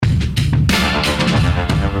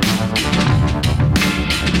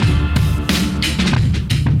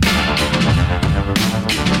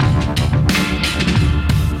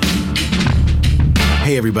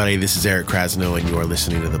Hey everybody, this is Eric Krasno and you are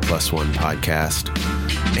listening to the Plus One podcast.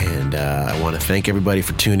 And I want to thank everybody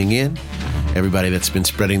for tuning in, everybody that's been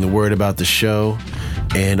spreading the word about the show,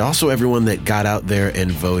 and also everyone that got out there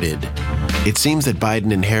and voted. It seems that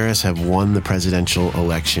Biden and Harris have won the presidential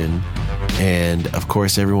election, and of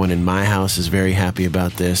course everyone in my house is very happy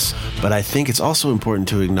about this, but I think it's also important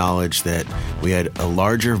to acknowledge that we had a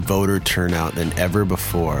larger voter turnout than ever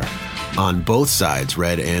before on both sides,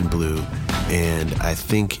 red and blue. And I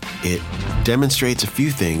think it demonstrates a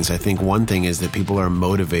few things. I think one thing is that people are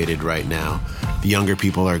motivated right now. The younger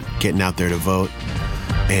people are getting out there to vote.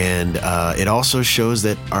 And it also shows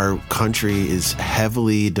that our country is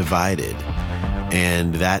heavily divided.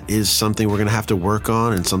 And that is something we're going to have to work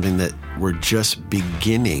on and something that we're just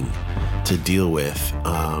beginning to deal with.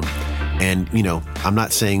 And, you know, I'm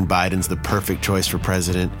not saying Biden's the perfect choice for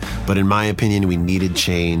president, but in my opinion, we needed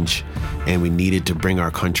change and we needed to bring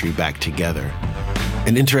our country back together.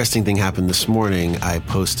 An interesting thing happened this morning. I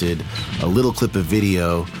posted a little clip of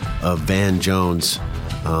video of Van Jones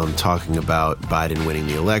talking about Biden winning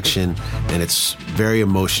the election, and it's very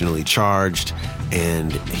emotionally charged.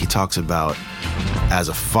 And he talks about, as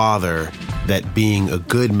a father, that being a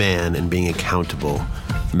good man and being accountable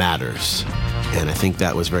matters. And I think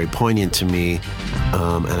that was very poignant to me,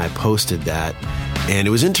 and I posted that. And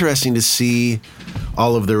it was interesting to see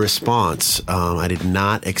all of the response. I did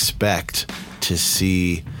not expect to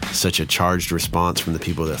see such a charged response from the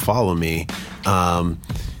people that follow me.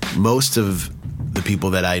 Most of the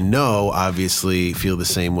people that I know obviously feel the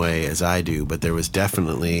same way as I do, but there was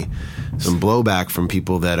definitely some blowback from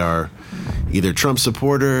people that are either Trump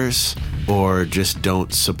supporters or just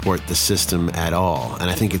don't support the system at all. And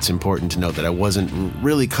I think it's important to note that I wasn't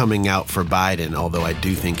really coming out for Biden, although I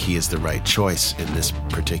do think he is the right choice in this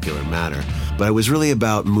particular matter. But it was really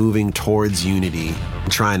about moving towards unity,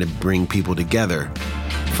 trying to bring people together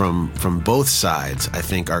from both sides. I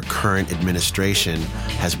think our current administration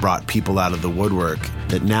has brought people out of the woodwork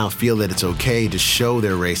that now feel that it's okay to show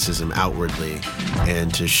their racism outwardly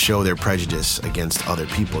and to show their prejudice against other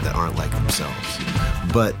people that aren't like themselves.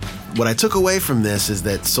 But what I took away from this is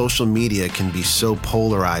that social media can be so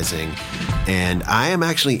polarizing, and I am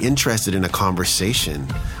actually interested in a conversation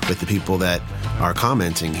with the people that are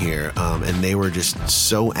commenting here, and they were just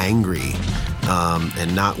so angry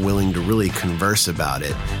and not willing to really converse about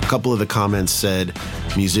it. A couple of the comments said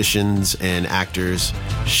musicians and actors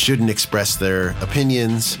shouldn't express their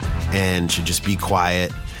opinions and should just be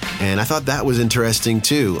quiet, and I thought that was interesting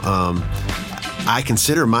too. I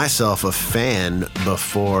consider myself a fan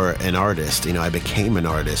before an artist. You know, I became an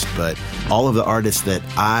artist, but all of the artists that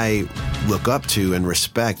I look up to and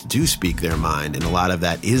respect do speak their mind, and a lot of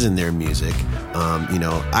that is in their music. You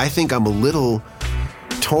know, I think I'm a little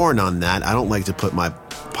torn on that. I don't like to put my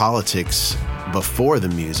politics before the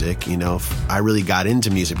music. You know, I really got into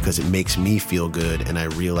music because it makes me feel good, and I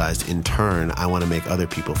realized in turn I want to make other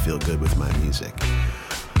people feel good with my music.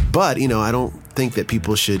 But, you know, I don't think that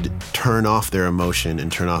people should turn off their emotion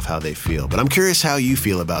and turn off how they feel. But I'm curious how you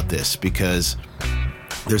feel about this, because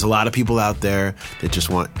there's a lot of people out there that just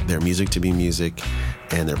want their music to be music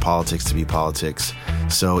and their politics to be politics.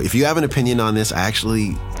 So if you have an opinion on this, I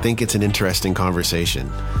actually think it's an interesting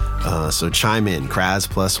conversation. So chime in,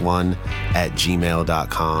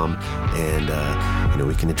 kraz+1@gmail.com, and you know,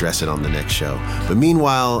 we can address it on the next show. But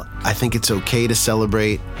meanwhile, I think it's okay to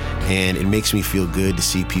celebrate, and it makes me feel good to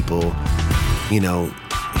see people, you know,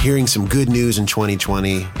 hearing some good news in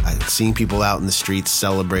 2020, seeing people out in the streets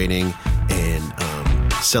celebrating and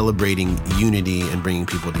celebrating unity and bringing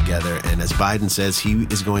people together. And as Biden says, he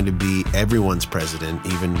is going to be everyone's president,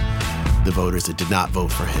 even the voters that did not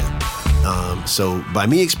vote for him. So by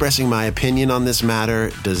me expressing my opinion on this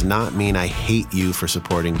matter does not mean I hate you for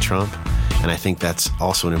supporting Trump. And I think that's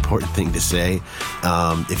also an important thing to say.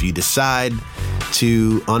 If you decide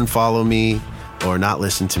to unfollow me or not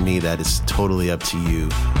listen to me, that is totally up to you.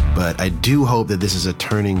 But I do hope that this is a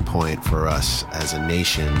turning point for us as a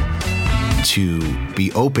nation to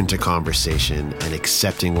be open to conversation and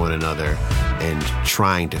accepting one another and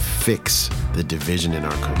trying to fix the division in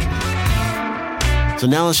our country. So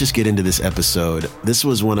now let's just get into this episode. This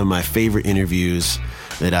was one of my favorite interviews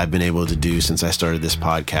that I've been able to do since I started this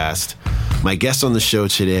podcast. My guest on the show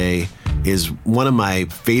today is one of my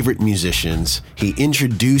favorite musicians. He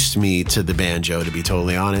introduced me to the banjo, to be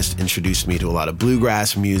totally honest, introduced me to a lot of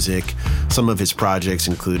bluegrass music. Some of his projects,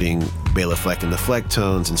 including Béla Fleck and the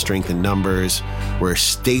Flecktones and Strength in Numbers, were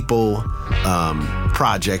staple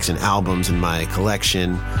projects and albums in my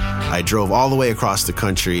collection. I drove all the way across the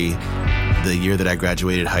country the year that I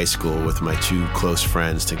graduated high school with my two close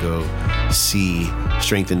friends to go see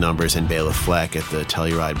Strength in Numbers and Béla Fleck at the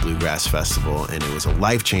Telluride Bluegrass Festival, and it was a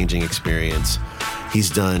life-changing experience. He's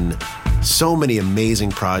done so many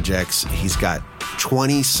amazing projects. He's got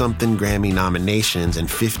 20-something Grammy nominations and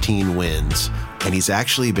 15 wins, and he's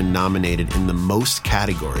actually been nominated in the most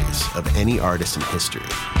categories of any artist in history.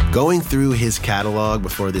 Going through his catalog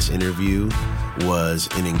before this interview was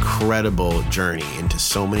an incredible journey into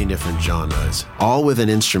so many different genres, all with an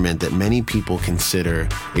instrument that many people consider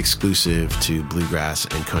exclusive to bluegrass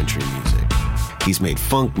and country music. He's made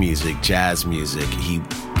funk music, jazz music. He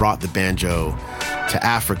brought the banjo to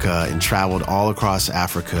Africa and traveled all across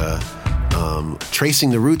Africa, tracing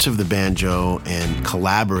the roots of the banjo and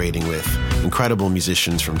collaborating with incredible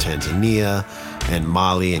musicians from Tanzania and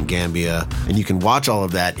Mali and Gambia. And you can watch all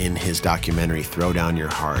of that in his documentary, Throw Down Your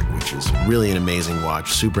Heart, which is really an amazing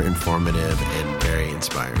watch, super informative and very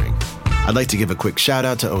inspiring. I'd like to give a quick shout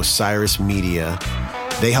out to Osiris Media.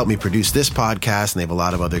 They helped me produce this podcast, and they have a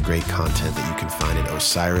lot of other great content that you can find at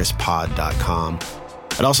osirispod.com.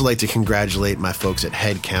 I'd also like to congratulate my folks at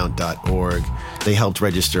headcount.org. They helped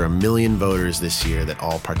register 1 million voters this year that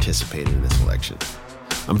all participated in this election.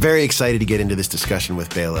 I'm very excited to get into this discussion with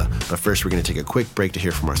Béla, but first we're going to take a quick break to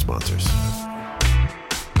hear from our sponsors.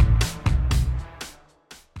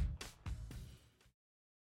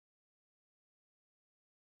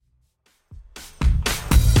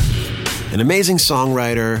 An amazing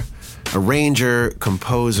songwriter, arranger,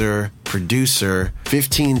 composer, producer,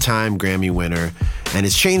 15-time Grammy winner, and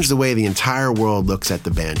has changed the way the entire world looks at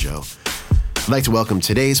the banjo. I'd like to welcome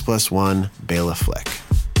today's Plus One, Béla Fleck.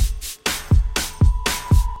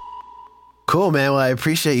 Cool, man. Well, I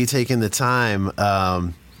appreciate you taking the time.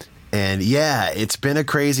 And yeah, it's been a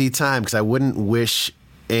crazy time because I wouldn't wish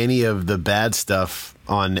any of the bad stuff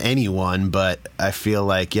on anyone, but I feel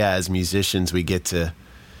like, yeah, as musicians, we get to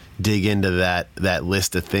dig into that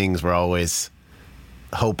list of things we're always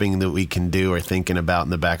hoping that we can do or thinking about in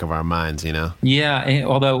the back of our minds, you know? Yeah,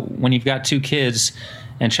 although when you've got 2 kids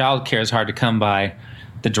and childcare is hard to come by,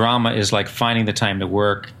 the drama is like finding the time to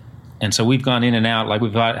work. And so we've gone in and out. Like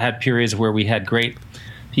we've had periods where we had great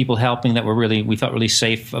people helping that we felt really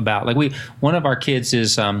safe about. Like one of our kids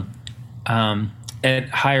is at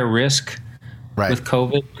higher risk with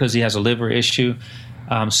COVID because he has a liver issue.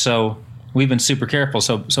 So we've been super careful.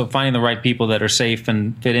 So finding the right people that are safe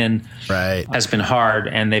and fit in has been hard,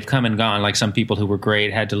 and they've come and gone. Like some people who were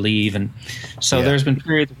great had to leave. And so there's been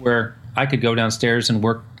periods where I could go downstairs and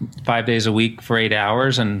work 5 days a week for 8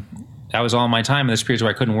 hours, and that was all my time. And there's periods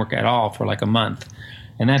where I couldn't work at all for like a month.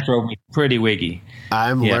 And that drove me pretty wiggy.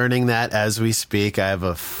 I'm learning that as we speak. I have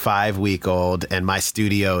a 5-week-old, and my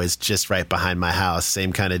studio is just right behind my house.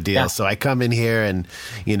 Same kind of deal. Yeah. So I come in here and,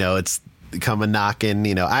 it's come a knocking,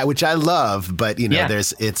 which I love, but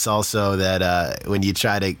it's also that when you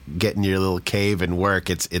try to get in your little cave and work,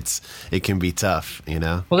 it can be tough,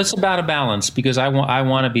 Well, it's about a balance because I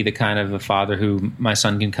want to be the kind of a father who my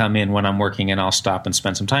son can come in when I'm working and I'll stop and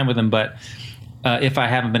spend some time with him. But if I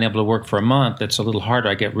haven't been able to work for a month, it's a little harder.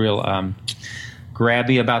 I get real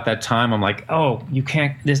grabby about that time. I'm like, oh, you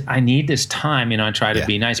can't. I need this time. I try to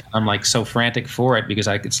be nice. I'm like so frantic for it because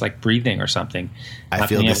it's like breathing or something. I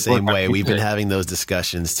feel the same way. We've been having those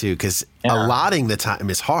discussions too because allotting the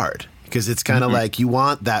time is hard because it's kind of like you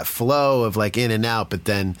want that flow of like in and out, but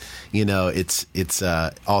then it's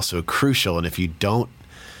also crucial. And if you don't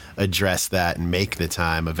address that and make the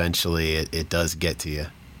time, eventually it does get to you.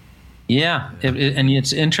 Yeah, and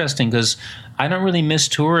it's interesting because I don't really miss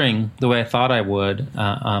touring the way I thought I would.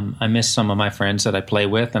 I miss some of my friends that I play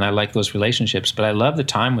with, and I like those relationships. But I love the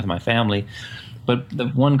time with my family. But the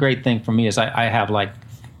one great thing for me is I have like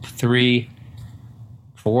 3,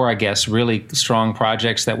 4, I guess, really strong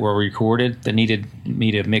projects that were recorded that needed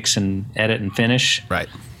me to mix and edit and finish. Right.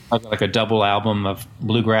 I've got like a double album of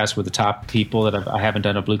bluegrass with the top people that I haven't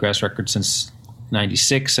done a bluegrass record since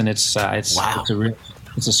 '96, and it's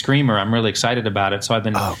a screamer. I'm really excited about it. So I've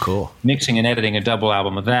been mixing and editing a double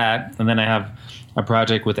album of that. And then I have a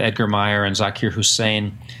project with Edgar Meyer and Zakir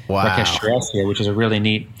Hussain, Rakesh Shrestha, which is a really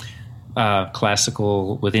neat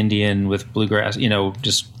classical with Indian, with bluegrass,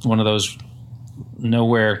 just one of those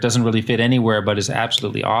nowhere, doesn't really fit anywhere, but is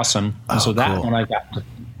absolutely awesome. And so that one I got to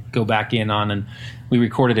go back in on, and we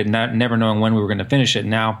recorded it never knowing when we were going to finish it.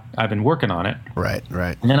 Now I've been working on it. Right.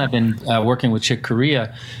 And then I've been working with Chick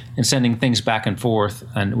Corea and sending things back and forth.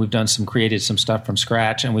 And we've created some stuff from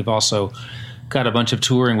scratch. And we've also got a bunch of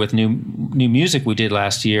touring with new music we did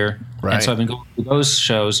last year. Right. And so I've been going to those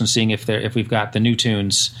shows and seeing if we've got the new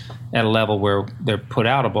tunes at a level where they're put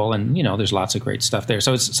outable, and there's lots of great stuff there.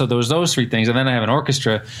 So there was those three things, and then I have an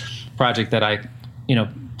orchestra project that I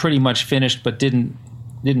pretty much finished but didn't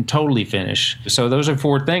totally finish. So those are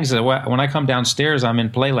four things that when I come downstairs, I'm in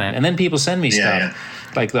playland, and then people send me stuff.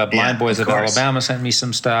 Like the Blind Boys of Alabama sent me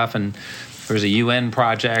some stuff, and there's a UN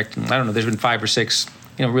project, and I don't know, there's been 5 or 6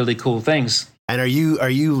 really cool things. And are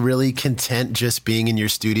you really content just being in your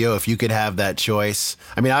studio? If you could have that choice,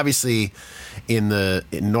 I mean, obviously, in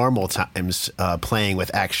normal times, playing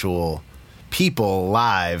with actual people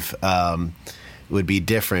live would be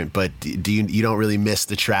different. But do you don't really miss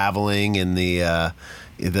the traveling and the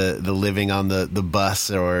living on the bus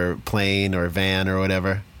or plane or van or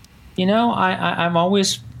whatever? I've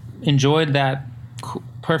always enjoyed that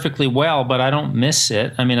perfectly well, but I don't miss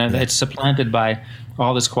it. I mean, it's supplanted by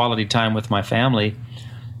all this quality time with my family.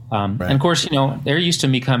 And of course, they're used to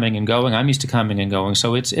me coming and going. I'm used to coming and going.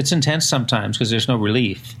 So it's intense sometimes because there's no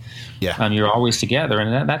relief. Yeah. You're always together,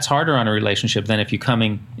 and that's harder on a relationship than if you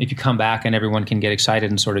come back and everyone can get excited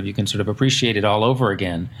and you can appreciate it all over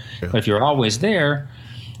again. Sure. But if you're always there,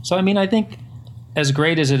 so I mean, I think as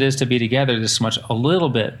great as it is to be together, a little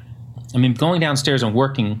bit. I mean, going downstairs and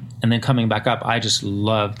working and then coming back up, I just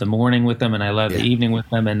love the morning with them, and I love the evening with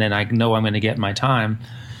them, and then I know I'm going to get my time.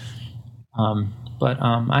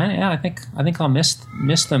 I think I'll miss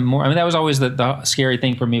them more. I mean, that was always the scary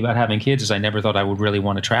thing for me about having kids, is I never thought I would really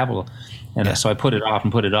want to travel, and so I put it off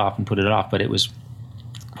and put it off and put it off. But it was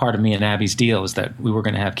part of me and Abby's deal is that we were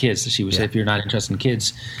going to have kids. So she would say, if you're not interested in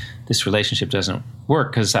kids, this relationship doesn't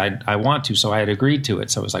work, because I want to. So I had agreed to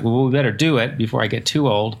it. So I was like, well, we better do it before I get too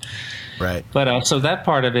old. Right. But so that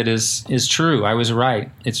part of it is true. I was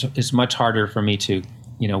right. It's much harder for me to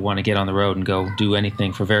want to get on the road and go do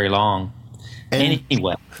anything for very long.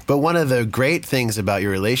 Anyway. But one of the great things about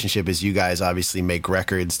your relationship is you guys obviously make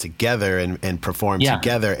records together and perform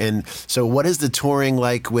together. And so what is the touring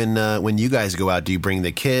like when you guys go out? Do you bring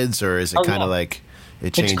the kids, or is it kind of like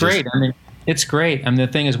it changes? It's great. I mean, it's great. I mean, the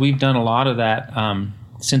thing is, we've done a lot of that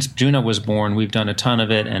since Juno was born. We've done a ton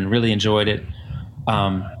of it and really enjoyed it.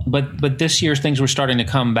 But this year things were starting to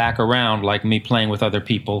come back around, like me playing with other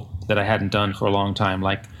people that I hadn't done for a long time,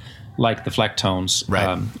 like the Flecktones.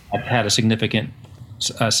 Right. I've had a significant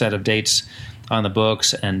set of dates on the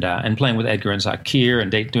books, and playing with Edgar and Zakir, and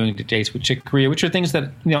doing the dates with Chick Corea, which are things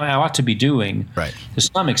that I ought to be doing to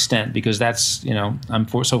some extent, because that's I'm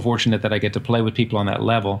so fortunate that I get to play with people on that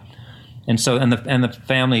level. And so, and the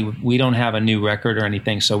family, we don't have a new record or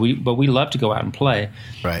anything. So we love to go out and play.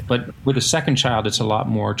 Right. But with a second child, it's a lot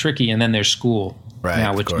more tricky. And then there's school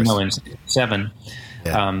now, which in 7,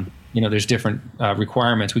 there's different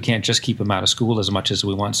requirements. We can't just keep them out of school as much as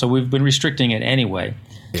we want. So we've been restricting it anyway.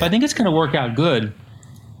 Yeah. So I think it's going to work out good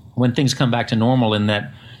when things come back to normal, in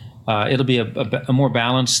that it'll be a more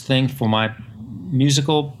balanced thing for my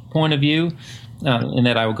musical point of view. In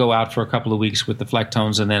that I would go out for a couple of weeks with the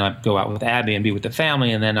Flecktones, and then I'd go out with Abby and be with the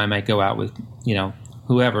family, and then I might go out with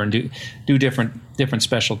whoever and do different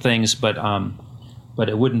special things. But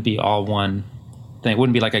it wouldn't be all one thing. It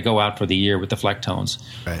wouldn't be like I go out for the year with the Flecktones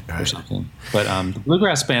or something. But the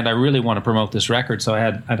Bluegrass Band, I really want to promote this record, so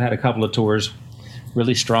I've had a couple of tours,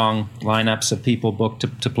 really strong lineups of people booked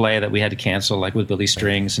to play that we had to cancel, like with Billy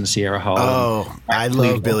Strings and Sierra Hull. Oh, I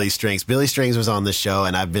love Billy Strings. Billy Strings was on the show,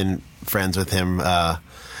 and I've been friends with him for a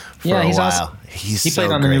while. Awesome. He so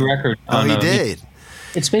played on great. The new record. Oh, he did?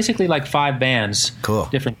 It's basically like 5 bands. Cool.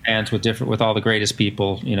 Different bands with all the greatest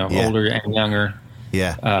people, older and younger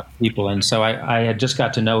people. And so I had just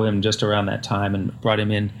got to know him just around that time and brought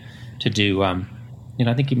him in to do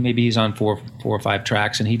I think maybe he's on 4 or 5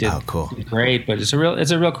 tracks, and he did, did great. But it's a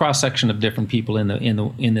real cross section of different people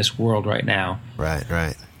in this world right now.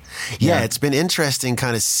 Right. Yeah, it's been interesting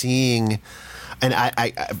kind of seeing, and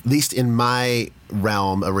I at least in my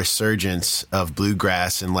realm, a resurgence of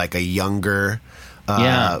bluegrass in like a younger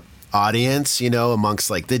audience. Amongst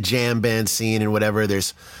like the jam band scene and whatever.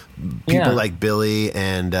 There's people like Billy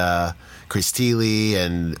and Chris Thiele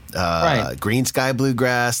and Green Sky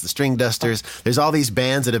Bluegrass, the String Dusters. There's all these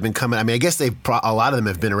bands that have been coming. I mean, I guess a lot of them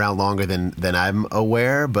have been around longer than I'm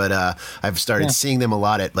aware, but I've started seeing them a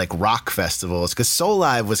lot at like rock festivals, because Soul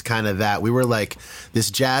Live was kind of that. We were like this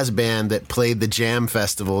jazz band that played the jam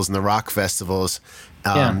festivals and the rock festivals,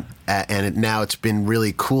 and now it's been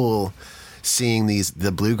really cool seeing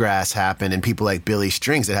the bluegrass happen, and people like Billy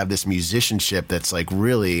Strings that have this musicianship that's like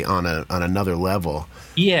really on another level.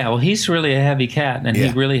 Yeah, well, he's really a heavy cat, and he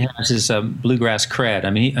really has his bluegrass cred. I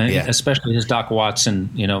mean, especially his Doc Watson,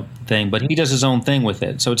 thing. But he does his own thing with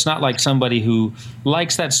it. So it's not like somebody who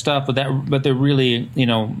likes that stuff, but they're really,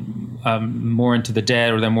 more into the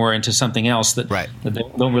Dead, or they're more into something else that, Right. that they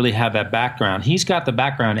don't really have that background. He's got the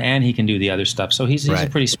background and he can do the other stuff. So he's Right. a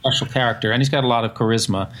pretty special character, and he's got a lot of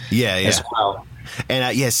charisma as well.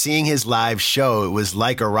 And seeing his live show, it was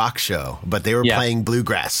like a rock show, but they were playing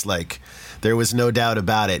bluegrass. Like, there was no doubt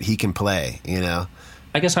about it. He can play,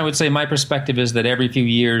 I guess I would say my perspective is that every few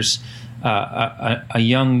years, a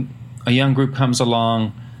young group comes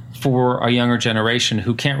along for a younger generation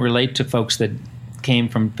who can't relate to folks that came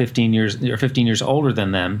from 15 years older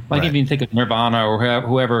than them. Like, if you think of Nirvana or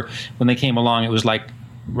whoever, when they came along, it was like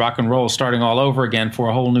rock and roll starting all over again for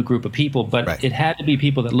a whole new group of people. But it had to be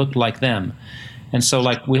people that looked like them. And so,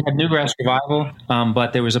 like, we had Newgrass Revival,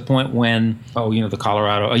 but there was a point when, the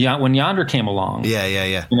Colorado, when Yonder came along.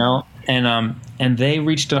 And they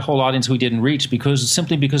reached a whole audience we didn't reach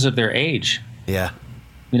simply because of their age. Yeah.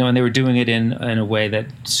 And they were doing it in a way that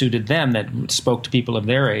suited them, that spoke to people of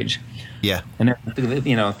their age. Yeah. And then,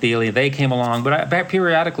 Thelia, they came along, but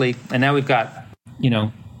periodically, and now we've got,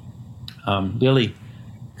 Billy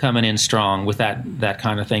coming in strong with that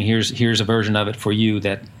kind of thing. Here's a version of it for you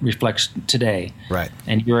that reflects today, right,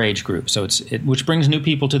 and your age group. So which brings new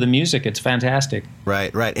people to the music. It's fantastic.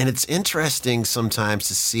 Right. And it's interesting sometimes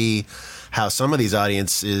to see how some of these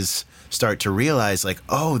audiences start to realize, like,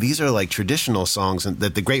 oh, these are like traditional songs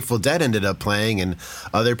that the Grateful Dead ended up playing, and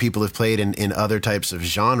other people have played in other types of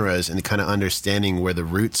genres, and kind of understanding where the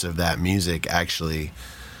roots of that music actually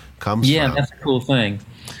comes from. Yeah, that's a cool thing.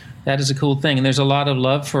 That is a cool thing, and there's a lot of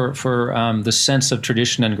love for the sense of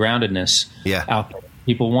tradition and groundedness out there.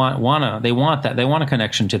 People want that. They want a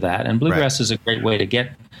connection to that, and bluegrass is a great way to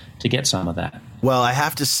get some of that. Well, I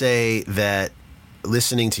have to say that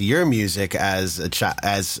listening to your music as a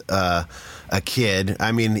kid,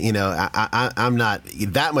 I mean, I'm not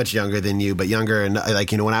that much younger than you, but younger, and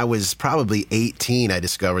when I was probably 18, I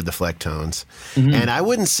discovered the Flecktones, and I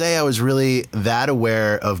wouldn't say I was really that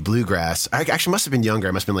aware of bluegrass. I actually must have been younger.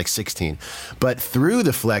 I must have been like 16, but through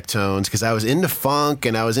the Flecktones, because I was into funk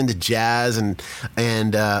and I was into jazz, and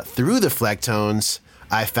through the Flecktones,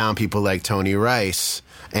 I found people like Tony Rice.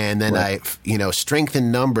 And then Strength in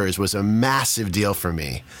Numbers was a massive deal for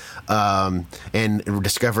me. And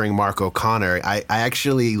discovering Mark O'Connor, I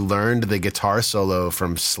actually learned the guitar solo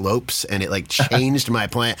from Slopes, and it changed my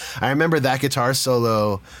plan. I remember that guitar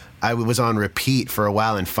solo, I was on repeat for a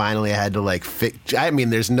while, and finally I had to fix. I mean,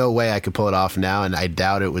 there's no way I could pull it off now, and I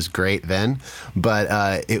doubt it was great then,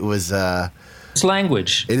 but it was. It's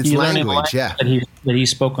language. It's language, yeah. That he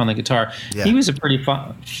spoke on the guitar. Yeah. He was a pretty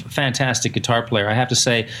fantastic guitar player, I have to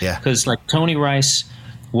say. Because Tony Rice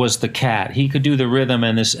was the cat. He could do the rhythm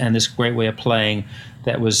and this great way of playing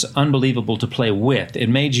that was unbelievable to play with. It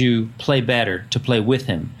made you play better to play with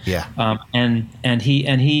him. Yeah. And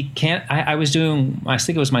he can't. I was doing. I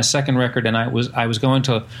think it was my second record, and I was going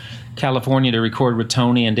to California to record with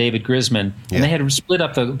Tony and David Grisman, and they had split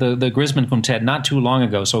up the Grisman Quintet not too long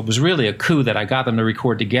ago. So it was really a coup that I got them to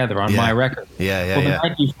record together on my record. The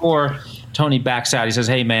night before, Tony backs out. He says,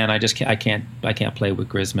 "Hey man, I can't play with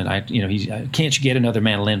Grisman. Can't you get another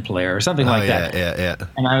mandolin player or something like that?" Yeah.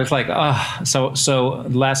 And I was like, "Oh." So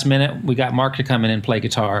last minute, we got Mark to come in and play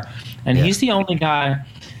guitar, and he's the only guy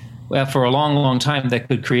for a long, long time that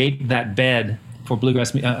could create that bed for bluegrass,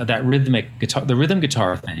 that rhythmic guitar, the rhythm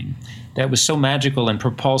guitar thing, that was so magical and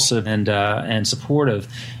propulsive and supportive,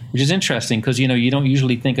 which is interesting because you don't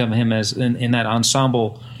usually think of him as in that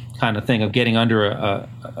ensemble kind of thing of getting under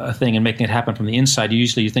a thing and making it happen from the inside.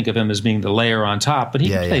 You think of him as being the layer on top, but he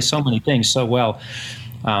can play so many things so well.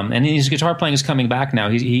 And his guitar playing is coming back now.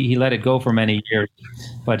 He let it go for many years,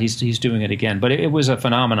 but he's doing it again. But it was a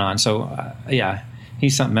phenomenon. So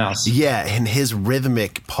he's something else. Yeah, and his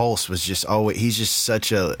rhythmic pulse was just always. He's just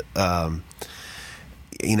such a. I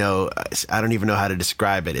don't even know how to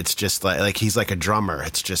describe it. It's just like he's like a drummer.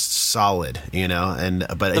 It's just solid,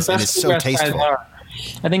 but it's so tasteful.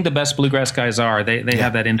 I think the best bluegrass guys are. They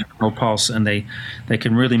have that internal pulse, and they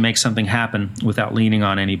can really make something happen without leaning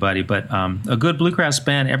on anybody. But a good bluegrass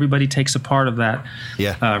band, everybody takes a part of that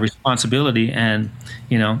responsibility, and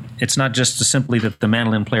it's not just simply that the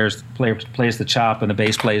mandolin plays the chop and the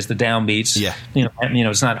bass plays the downbeats.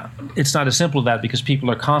 It's not as simple as that, because people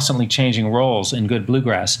are constantly changing roles in good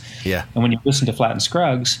bluegrass. Yeah, and when you listen to Flatt and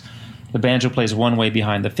Scruggs, the banjo plays one way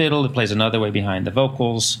behind the fiddle, it plays another way behind the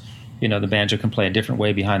vocals. The banjo can play a different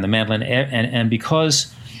way behind the mandolin. And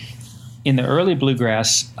because in the early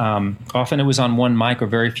bluegrass, often it was on one mic or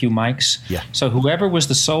very few mics. Yeah. So whoever was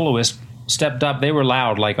the soloist stepped up. They were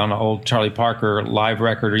loud, like on an old Charlie Parker live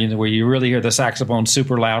record, where you really hear the saxophone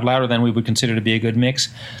super loud, louder than we would consider to be a good mix.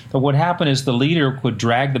 But what happened is the leader would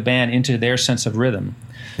drag the band into their sense of rhythm.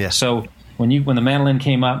 Yeah. So when the mandolin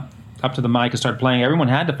came up, up to the mic and started playing, everyone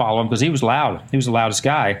had to follow him because he was loud. He was the loudest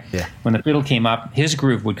guy. Yeah. When the fiddle came up, his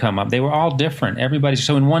groove would come up. They were all different.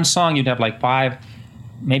 So in one song, you'd have like 5,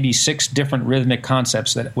 maybe 6 different rhythmic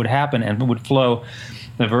concepts that would happen and would flow.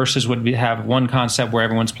 The verses would have one concept where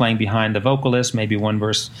everyone's playing behind the vocalist. Maybe one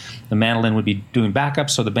verse, the mandolin would be doing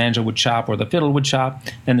backup, so the banjo would chop or the fiddle would chop.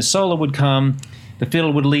 Then the solo would come. The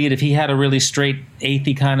fiddle would lead. If he had a really straight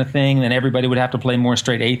eighty kind of thing, then everybody would have to play more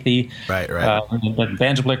straight eighty. Right. But the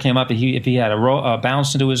banjo player came up. If he had a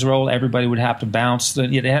bounce into his roll, everybody would have to bounce.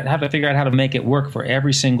 You'd have to figure out how to make it work for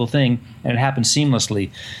every single thing, and it happened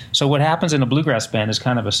seamlessly. So what happens in a bluegrass band is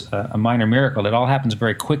kind of a minor miracle. It all happens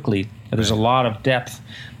very quickly. There's a lot of depth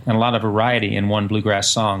and a lot of variety in one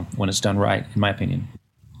bluegrass song when it's done right, in my opinion.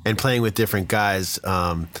 And playing with different guys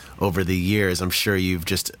over the years, I'm sure you've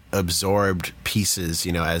just absorbed pieces,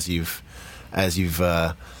 as you've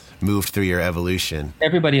moved through your evolution.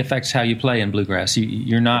 Everybody affects how you play in bluegrass.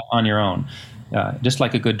 You're not on your own. Just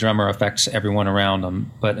like a good drummer affects everyone around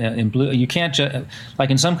them. But in blue, you can't like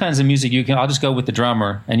in some kinds of music, I'll just go with the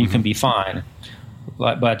drummer and you can be fine.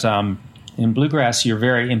 But in bluegrass, you're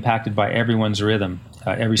very impacted by everyone's rhythm,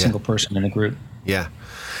 every single person in the group. Yeah.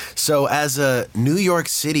 So as a New York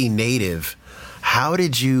City native, how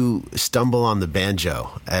did you stumble on the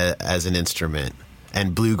banjo as an instrument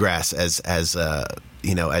and bluegrass as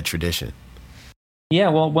a tradition? Yeah,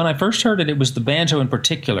 well, when I first heard it, it was the banjo in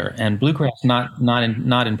particular, and bluegrass not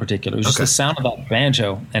in particular. It was just the sound of that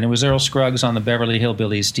banjo, and it was Earl Scruggs on the Beverly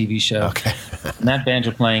Hillbillies TV show. Okay. And that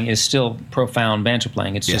banjo playing is still profound banjo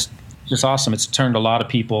playing. It's just awesome. It's turned a lot of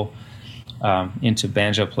people into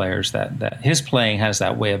banjo players. That his playing has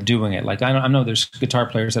that way of doing it. Like I know there's guitar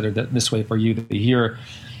players that are this way for you. That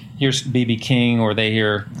here's B.B. King or they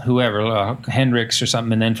hear whoever, Hendrix or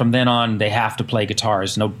something, and then from then on they have to play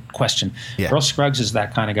guitars, no question. Yeah. Earl Scruggs is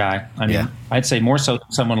that kind of guy. I mean, I'd say more so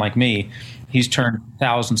than someone like me. He's turned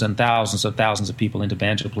thousands and thousands of people into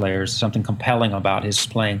banjo players. Something compelling about his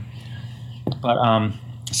playing. But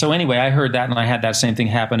so anyway, I heard that, and I had that same thing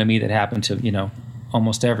happen to me that happened to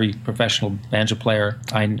almost every professional banjo player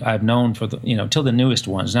I've known for till the newest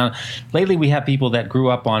ones. Now, lately we have people that grew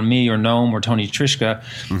up on me or Noam or Tony Trischka,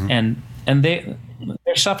 and they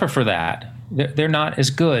suffer for that. They're not as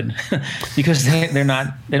good because they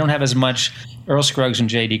don't have as much Earl Scruggs and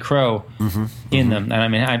J.D. Crowe in them. And I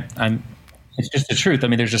mean, it's just the truth. I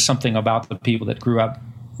mean, there's just something about the people that grew up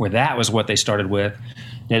where that was what they started with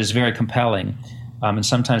that is very compelling. And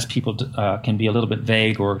sometimes people can be a little bit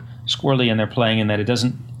vague or squirrely in their playing, in that it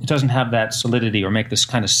doesn't have that solidity or make this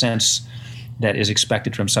kind of sense that is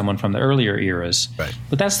expected from someone from the earlier eras. Right.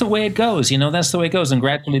 But that's the way it goes. That's the way it goes, and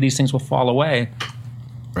gradually these things will fall away.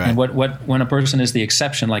 Right. And when a person is the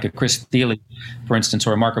exception, like a Chris Thiele, for instance,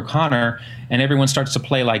 or a Mark O'Connor, and everyone starts to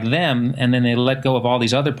play like them, and then they let go of all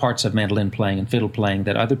these other parts of mandolin playing and fiddle playing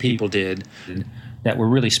that other people did that were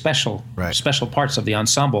really special parts of the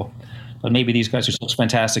ensemble. But maybe these guys are such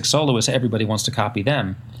fantastic soloists, everybody wants to copy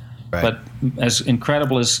them. Right. But as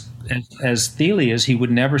incredible as Thiele is, he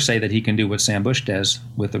would never say that he can do what Sam Bush does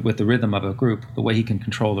with the rhythm of a group, the way he can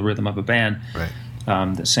control the rhythm of a band. Right.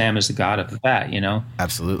 That Sam is the god of that,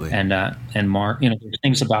 Absolutely. And Mark, there's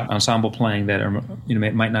things about ensemble playing that are,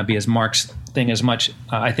 it might not be as Mark's thing as much.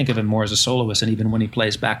 I think of him more as a soloist, and even when he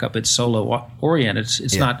plays backup, it's solo oriented.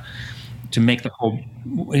 It's not to make the whole.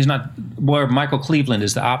 He's not. Where Michael Cleveland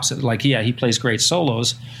is the opposite. Like, he plays great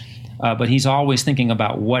solos, but he's always thinking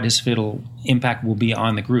about what his fiddle impact will be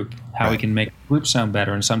on the group, how he can make the group sound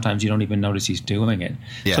better, and sometimes you don't even notice he's doing it.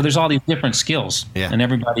 Yeah. So there's all these different skills, and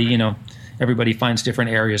everybody finds different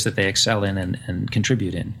areas that they excel in and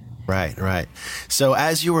contribute in. Right. So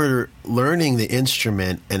as you were learning the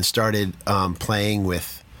instrument and started playing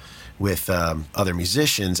with other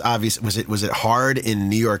musicians, obviously, was it hard in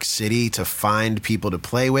New York City to find people to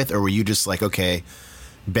play with, or were you just like, okay,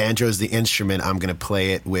 banjo's the instrument, I'm going to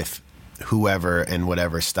play it with whoever and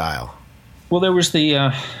whatever style? Well, there was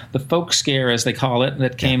the folk scare, as they call it,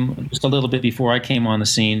 that came just a little bit before I came on the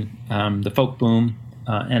scene, the folk boom,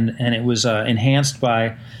 and it was enhanced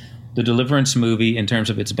by the Deliverance movie in terms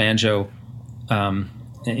of its banjo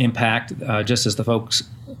impact. Just as the folk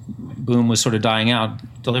boom was sort of dying out,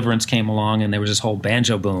 Deliverance came along, and there was this whole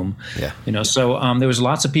banjo boom. Yeah. So there was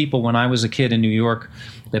lots of people when I was a kid in New York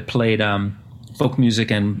that played folk music,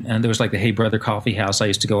 and there was like the Hey Brother Coffee House I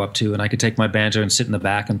used to go up to, and I could take my banjo and sit in the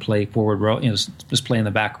back and play forward row, just play in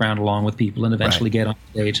the background along with people, and eventually get on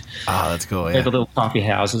stage. Oh, that's cool. Yeah. The little coffee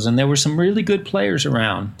houses, and there were some really good players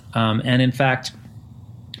around. And in fact,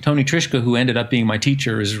 Tony Trishka, who ended up being my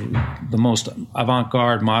teacher, is the most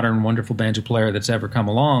avant-garde, modern, wonderful banjo player that's ever come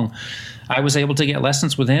along. I was able to get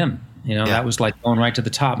lessons with him. That was like going right to the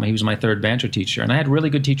top. He was my third banjo teacher. And I had really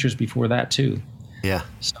good teachers before that, too. Yeah.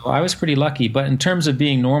 So I was pretty lucky. But in terms of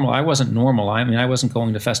being normal, I wasn't normal. I mean, I wasn't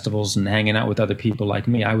going to festivals and hanging out with other people like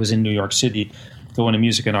me. I was in New York City going to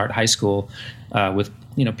music and art high school with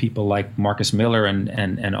people like Marcus Miller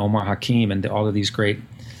and Omar Hakim and all of these great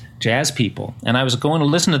jazz people. And I was going to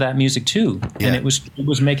listen to that music too. Yeah. And it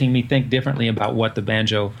was making me think differently about what the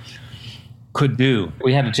banjo could do.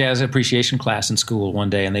 We had a jazz appreciation class in school one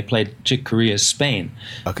day, and they played Chick Corea's Spain,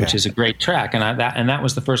 which is a great track. And that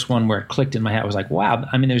was the first one where it clicked in my head. I was like, wow,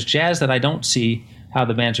 I mean, there's jazz that I don't see how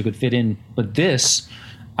the banjo could fit in, but this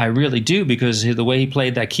I really do, because the way he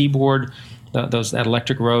played that keyboard, that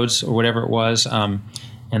electric Rhodes or whatever it was, and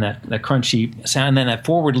that crunchy sound, and then that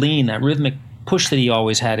forward lean, that rhythmic push that he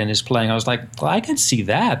always had in his playing. I was like, well, I can see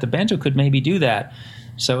that. The banjo could maybe do that.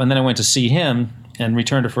 So, and then I went to see him and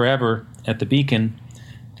Return to Forever at the Beacon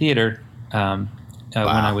Theater when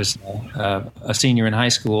I was a senior in high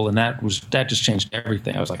school, and that just changed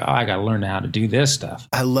everything. I was like, oh, I got to learn how to do this stuff.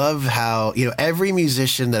 I love how every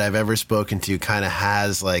musician that I've ever spoken to kind of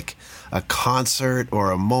has like a concert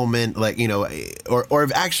or a moment, like or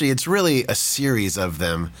actually it's really a series of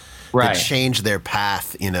them that change their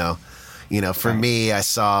path. For me, I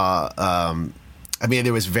saw.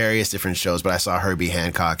 There was various different shows, but I saw Herbie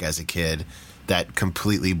Hancock as a kid. That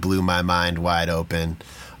completely blew my mind wide open.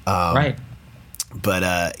 But,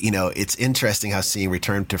 it's interesting how seeing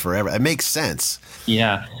Return to Forever, it makes sense.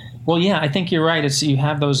 Yeah. Well, yeah, I think you're right. You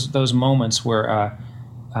have those moments where,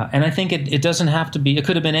 and I think it doesn't have to be, it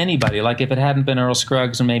could have been anybody. Like if it hadn't been Earl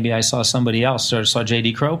Scruggs and maybe I saw somebody else or saw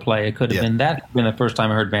J.D. Crowe play, it could have been the first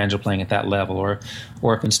time I heard banjo playing at that level. Or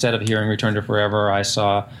if instead of hearing Return to Forever, I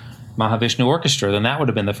saw Mahavishnu Orchestra, then that would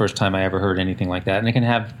have been the first time I ever heard anything like that. And it can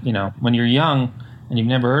have, when you're young and you've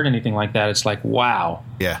never heard anything like that, it's like, wow.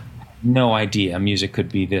 Yeah. No idea music could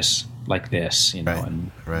be like this, and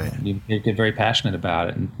you get very passionate about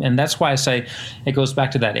it. And that's why I say it goes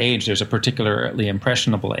back to that age. There's a particularly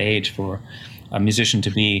impressionable age for a musician to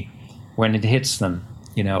be when it hits them,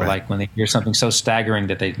 like when they hear something so staggering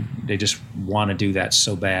that they just want to do that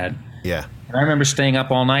so bad. Yeah. And I remember staying up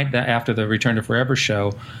all night after the Return to Forever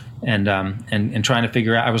show and trying to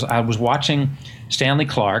figure out. I was watching Stanley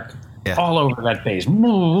Clarke all over that bass, and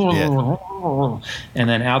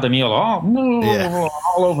then Al Di Meola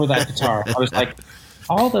all over that guitar. I was like,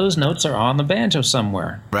 all those notes are on the banjo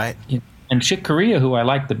somewhere, right? And Chick Corea, who I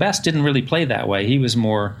liked the best, didn't really play that way. He was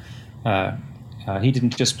more. He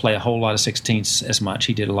didn't just play a whole lot of sixteenths as much.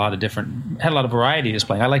 He did had a lot of variety in his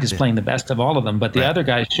playing. I like his playing the best of all of them. But the other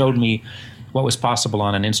guys showed me what was possible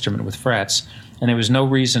on an instrument with frets, and there was no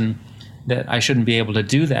reason that I shouldn't be able to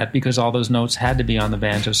do that because all those notes had to be on the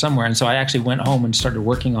banjo somewhere. And so I actually went home and started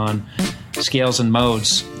working on scales and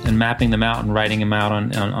modes and mapping them out and writing them out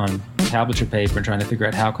on tablature paper and trying to figure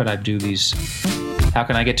out how could I do these. How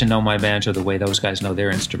can I get to know my banjo the way those guys know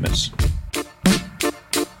their instruments?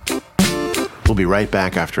 We'll be right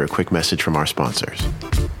back after a quick message from our sponsors.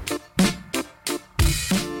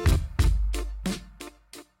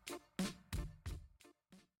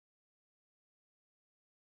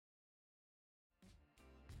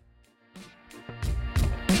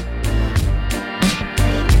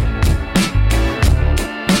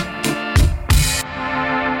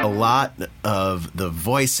 A lot of the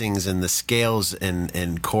voicings and the scales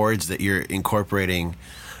and chords that you're incorporating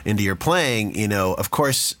into your playing, of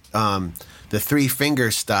course, the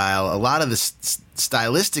three-finger style, a lot of the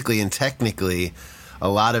stylistically and technically, a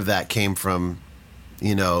lot of that came from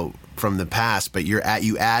the past, but you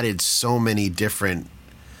added so many different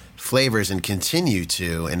flavors and continue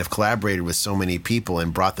to, and have collaborated with so many people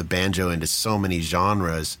and brought the banjo into so many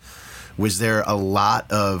genres. Was there a lot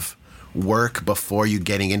of work before you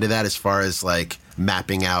getting into that as far as like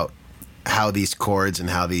mapping out how these chords and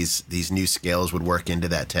how these new scales would work into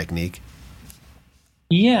that technique?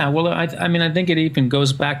 Yeah, well, I think it even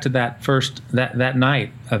goes back to that first that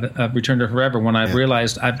night of Return to Forever when I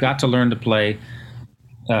realized I've got to learn to play.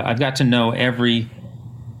 I've got to know every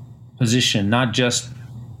position, not just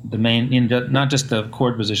not just the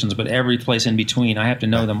chord positions, but every place in between. I have to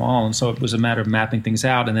know them all, and so it was a matter of mapping things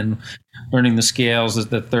out and then learning the scales,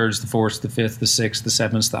 the thirds, the fourths, the fifth, the sixth, the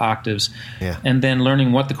sevenths, the octaves, and then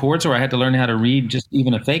learning what the chords were. I had to learn how to read just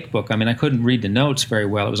even a fake book. I mean, I couldn't read the notes very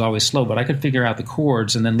well. It was always slow, but I could figure out the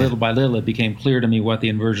chords, and then little by little it became clear to me what the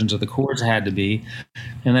inversions of the chords had to be,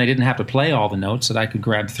 and I didn't have to play all the notes, that I could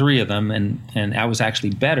grab three of them, and I was actually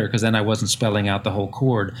better because then I wasn't spelling out the whole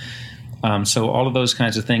chord. So all of those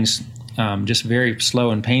kinds of things just very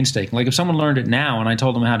slow and painstaking. Like if someone learned it now and I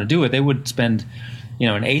told them how to do it, they would spend,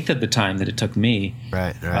 an eighth of the time that it took me.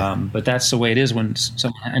 Right. But that's the way it is and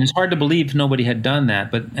it's hard to believe nobody had done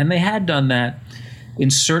that. And they had done that in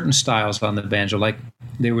certain styles on the banjo. Like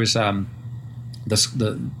there was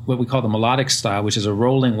the what we call the melodic style, which is a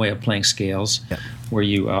rolling way of playing scales, where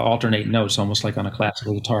you alternate notes, almost like on a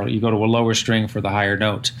classical guitar. You go to a lower string for the higher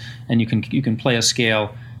note, and you can play a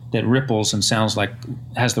scale that ripples and sounds like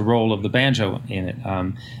has the roll of the banjo in it.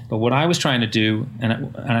 But what I was trying to do,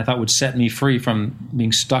 and I thought would set me free from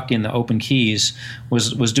being stuck in the open keys,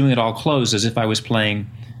 was doing it all closed, as if I was playing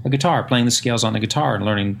a guitar, playing the scales on the guitar and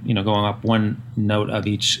learning, going up one note of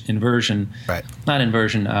each inversion,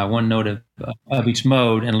 one note of each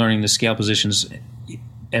mode, and learning the scale positions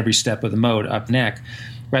every step of the mode up neck,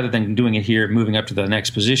 rather than doing it here, moving up to the next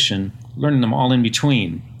position, learning them all in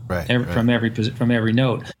between, from every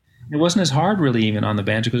note. It wasn't as hard really even on the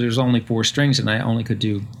banjo because there's only 4 strings and I only could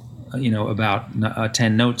do, about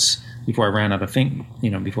 10 notes before I ran out of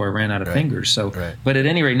fingers. So, but at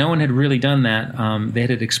any rate, no one had really done that. They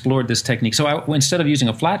had explored this technique. So instead of using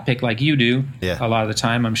a flat pick like you do a lot of the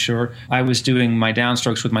time, I'm sure, I was doing my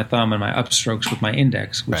downstrokes with my thumb and my upstrokes with my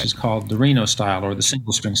index, which is called the Reno style or the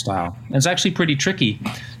single string style. And it's actually pretty tricky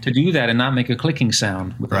to do that and not make a clicking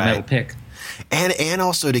sound with a metal pick. And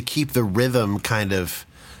also to keep the rhythm kind of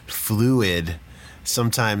fluid.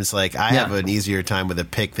 Sometimes, like I have an easier time with a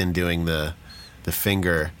pick than doing the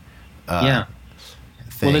finger.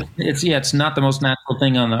 Thing. Well, it's not the most natural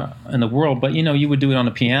thing in the world, but you would do it on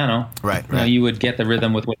a piano. Right. You would get the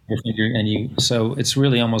rhythm with your finger, so it's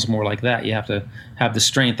really almost more like that. You have to have the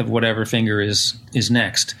strength of whatever finger is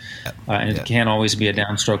next, and it can't always be a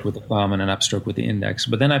downstroke with the thumb and an upstroke with the index.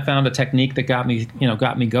 But then I found a technique that got me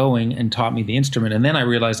going and taught me the instrument, and then I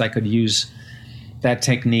realized I could use that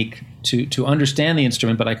technique to understand the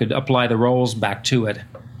instrument, but I could apply the rolls back to it.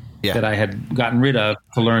 That I had gotten rid of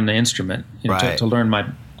to learn the instrument, to learn my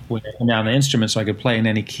way down the instrument, so I could play in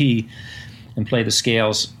any key and play the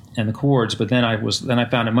scales and the chords. But then I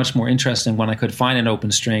found it much more interesting when I could find an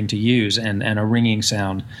open string to use and a ringing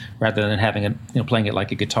sound, rather than having it playing it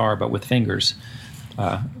like a guitar but with fingers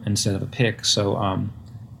instead of a pick. So,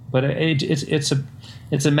 but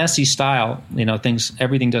it's a messy style.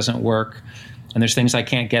 Everything doesn't work, and there's things I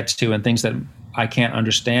can't get to and things that I can't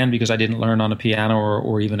understand because I didn't learn on a piano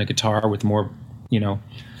or even a guitar with more,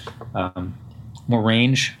 more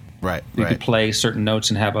range. Right. You could play certain notes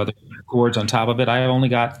and have other chords on top of it. I only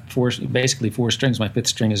got basically four strings. My 5th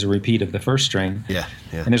string is a repeat of the 1st string. Yeah.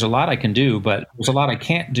 And there's a lot I can do, but there's a lot I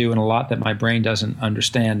can't do and a lot that my brain doesn't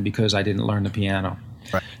understand because I didn't learn the piano.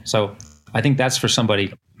 Right. So I think that's for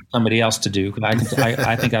somebody else to do.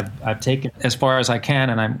 I think I've taken as far as I can,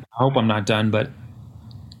 and I hope I'm not done, but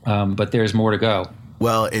there's more to go.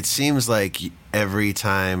 Well, it seems like every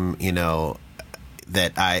time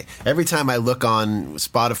every time I look on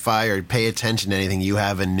Spotify or pay attention to anything, you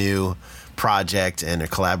have a new project and are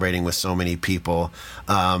collaborating with so many people.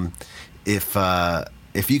 If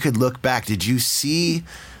you could look back, did you see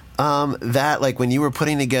that, like when you were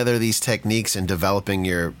putting together these techniques and developing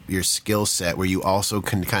your skill set, were you also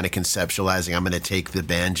kind of conceptualizing, I'm going to take the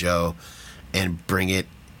banjo and bring it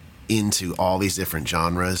into all these different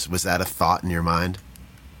genres? Was that a thought in your mind?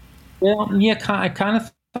 Well, yeah, I kind of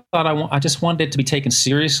thought I just wanted it to be taken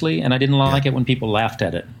seriously, and I didn't like it when people laughed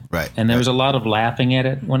at it. Right. And there was a lot of laughing at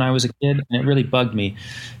it when I was a kid, and it really bugged me.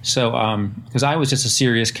 So, because I was just a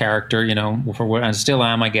serious character, for what I still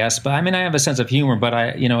am, I guess. But I mean, I have a sense of humor,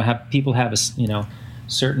 but people have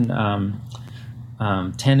certain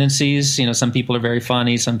tendencies. Some people are very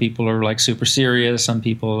funny, some people are like super serious, some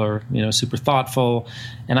people are super thoughtful,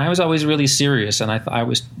 and I was always really serious. And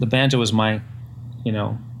the banjo was my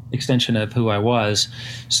extension of who I was.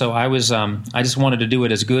 So I just wanted to do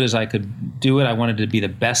it as good as I could do it. I wanted to be the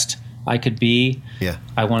best I could be. Yeah.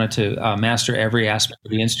 I wanted to master every aspect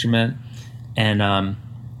of the instrument, and I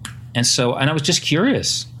was just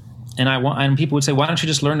curious. And people would say, why don't you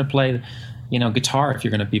just learn to play guitar if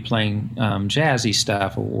you're going to be playing jazzy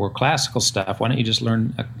stuff or classical stuff? Why don't you just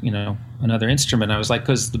learn, another instrument? I was like,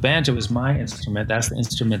 because the banjo is my instrument. That's the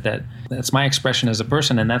instrument that's my expression as a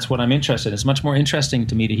person, and that's what I'm interested in. It's much more interesting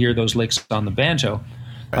to me to hear those licks on the banjo,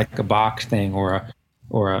 like a Bach thing or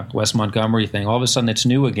a Wes Montgomery thing. All of a sudden, it's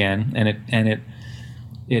new again, and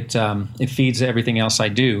it feeds everything else I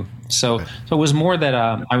do. So it was more that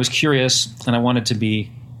I was curious, and I wanted to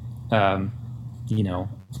be, I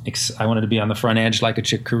wanted to be on the front edge like a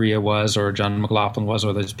Chick Corea was, or John McLaughlin was,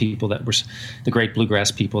 or those people that were the great bluegrass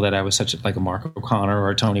people that I was like a Mark O'Connor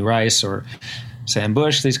or Tony Rice or Sam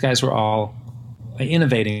Bush. These guys were all,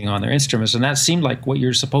 innovating on their instruments, and that seemed like what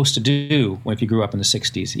you're supposed to do if you grew up in the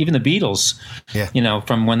 60s. Even the Beatles,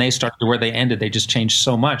 from when they started to where they ended, they just changed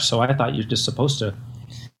so much. So I thought you're just supposed to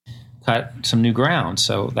cut some new ground.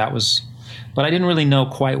 So that was, but I didn't really know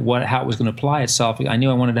quite how it was going to apply itself. I knew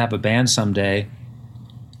I wanted to have a band someday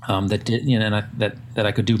that did, that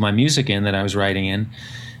I could do my music in, that I was writing in,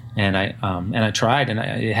 and I tried, and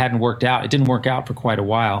it hadn't worked out. It didn't work out for quite a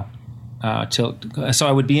while. So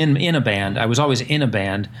I would be in a band. I was always in a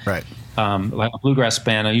band, right? Like a bluegrass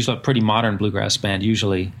band. I usually a pretty modern bluegrass band.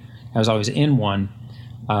 Usually, I was always in one,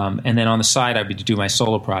 and then on the side I would do my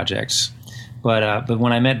solo projects. But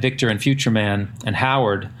when I met Victor and Future Man and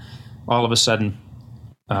Howard, all of a sudden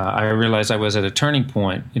I realized I was at a turning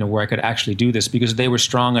point, where I could actually do this, because they were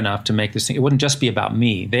strong enough to make this thing. It wouldn't just be about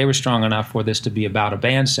me. They were strong enough for this to be about a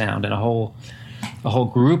band sound and a whole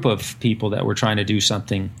group of people that were trying to do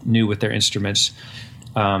something new with their instruments.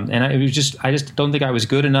 And I just don't think I was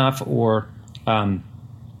good enough or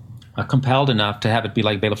compelled enough to have it be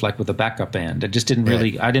like Béla Fleck with a backup band. It just didn't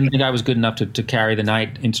really. I didn't think I was good enough to carry the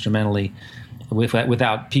night instrumentally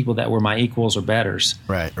without people that were my equals or betters.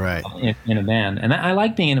 Right. In a band, and I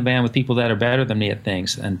like being in a band with people that are better than me at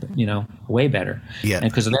things, and way better. Yeah. And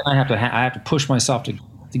because then I have to push myself to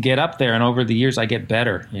get up there, and over the years I get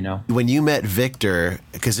better. When you met Victor,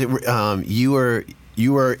 because you were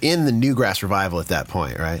in the Newgrass revival at that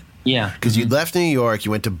point, right? Yeah. Because you left New York,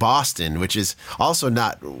 you went to Boston, which is also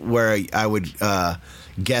not where I would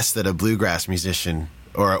guess that a bluegrass musician,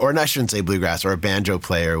 or I shouldn't say bluegrass, or a banjo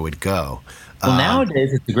player would go. Well,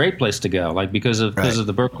 nowadays it's a great place to go, like because of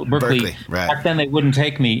the Berkeley. Right. Back then they wouldn't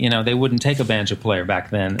take me, they wouldn't take a banjo player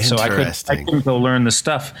back then, so I couldn't go learn the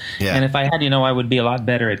stuff. Yeah. And if I had, I would be a lot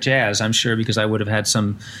better at jazz, I'm sure, because I would have had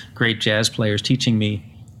some great jazz players teaching me,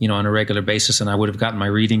 on a regular basis, and I would have gotten my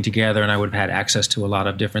reading together, and I would have had access to a lot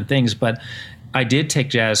of different things. But I did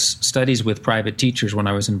take jazz studies with private teachers when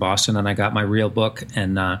I was in Boston, and I got my real book,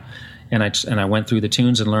 and I went through the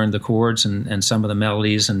tunes and learned the chords and some of the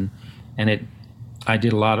melodies, and I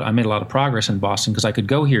made a lot of progress in Boston because I could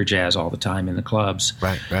go hear jazz all the time in the clubs.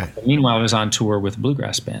 Right. But meanwhile, I was on tour with a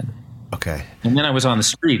bluegrass band. Okay. And then I was on the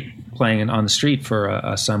street, playing on the street for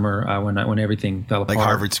a summer when everything fell apart. Like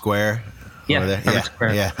Harvard Square. Yeah, there. Harvard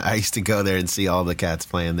Square. Yeah. I used to go there and see all the cats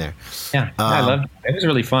playing there. Yeah, I loved it. It was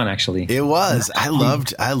really fun, actually. It was. I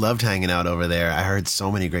loved hanging out over there. I heard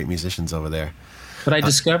so many great musicians over there. But I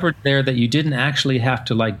discovered there that you didn't actually have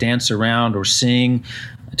to like dance around or sing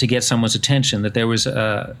to get someone's attention. That there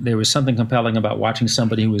was something compelling about watching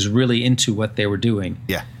somebody who was really into what they were doing.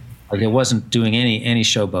 Yeah, like it wasn't doing any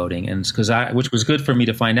showboating, and which was good for me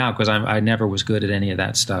to find out, because I never was good at any of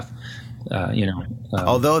that stuff.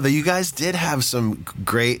 Although you guys did have some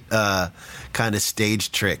great kind of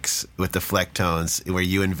stage tricks with the Fleck tones, where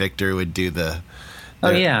you and Victor would do the. Oh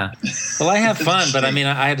yeah, well I have fun, but I mean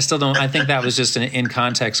I still don't. I think that was just in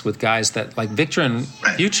context with guys that like Victor and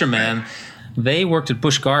Future Man. They worked at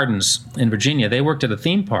Busch Gardens in Virginia. They worked at a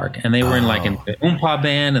theme park, and they were in the Oompa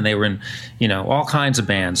band, and they were in all kinds of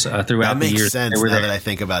bands throughout the years. That makes sense now that I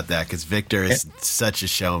think about that, because Victor is such a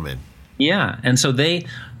showman. Yeah, and so they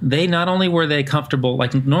not only were they comfortable,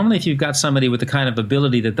 like normally if you've got somebody with the kind of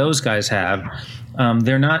ability that those guys have,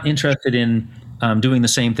 they're not interested in doing the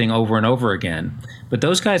same thing over and over again. But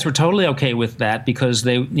those guys were totally okay with that, because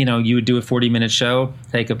they, you would do a 40-minute show,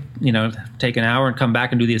 take an hour and come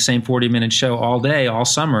back and do the same 40-minute show all day, all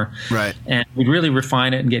summer. Right. And we'd really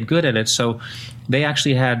refine it and get good at it. So they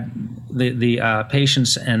actually had the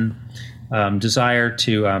patience and desire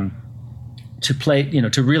to play,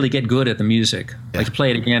 to really get good at the music, like to play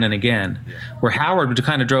it again and again. Yeah. Where Howard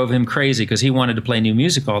kind of drove him crazy because he wanted to play new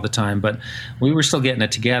music all the time, but we were still getting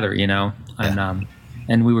it together,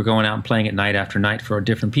 and we were going out and playing it night after night for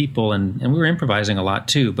different people, and we were improvising a lot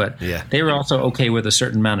too. But they were also okay with a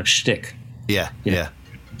certain amount of shtick. Yeah,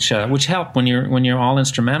 which helped when you're all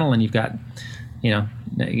instrumental and you've got, you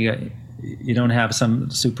don't have some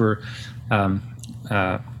super.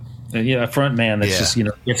 A front man that's just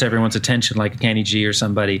gets everyone's attention like a Kenny G or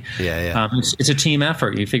somebody. It's a team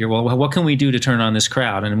effort. You figure, well, what can we do to turn on this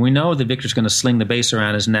crowd? And we know that Victor's going to sling the bass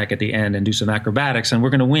around his neck at the end and do some acrobatics, and we're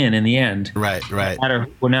going to win in the end. Right.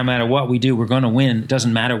 No matter what we do, we're going to win. It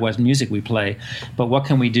doesn't matter what music we play, but what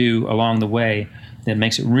can we do along the way that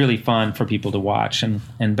makes it really fun for people to watch?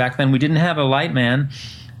 And back then we didn't have a light man,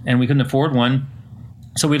 and we couldn't afford one,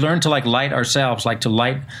 so we learned to light ourselves, to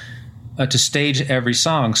light to stage every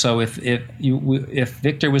song. So if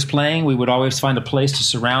Victor was playing, we would always find a place to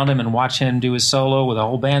surround him and watch him do his solo with a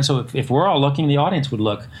whole band. So if we're all looking, the audience would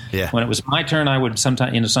look. Yeah. When it was my turn, I would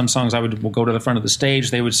sometimes, some songs I would go to the front of the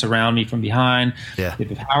stage. They would surround me from behind. Yeah.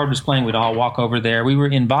 If Howard was playing, we'd all walk over there. We were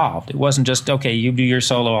involved. It wasn't just, okay, you do your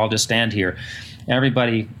solo, I'll just stand here.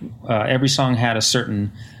 Everybody, every song had a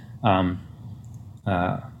certain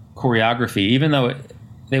choreography, even though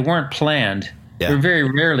they weren't planned. Yeah. They were very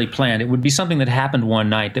rarely planned. It would be something that happened one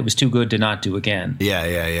night that was too good to not do again.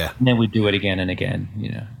 Yeah. And then we'd do it again and again,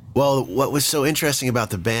 Well, what was so interesting about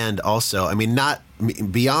the band also, I mean, not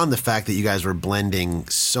beyond the fact that you guys were blending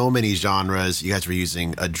so many genres, you guys were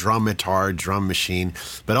using a drum machine,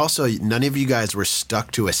 but also none of you guys were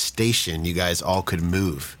stuck to a station. You guys all could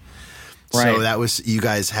move. Right. So that was, you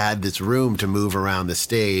guys had this room to move around the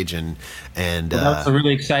stage, and that's a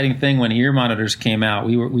really exciting thing when ear monitors came out.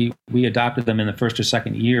 We adopted them in the first or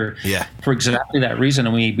second year, for exactly that reason,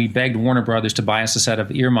 and we begged Warner Brothers to buy us a set of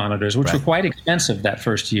ear monitors, which were quite expensive that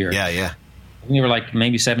first year. Yeah. They were like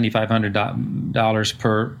maybe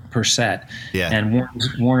 $7,500 per set. Yeah. And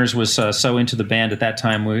Warner's was so into the band at that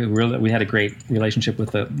time. We had a great relationship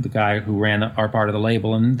with the guy who ran our part of the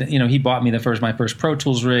label, and he bought me my first Pro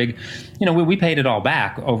Tools rig. We paid it all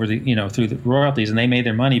back over the through the royalties, and they made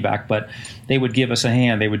their money back. But they would give us a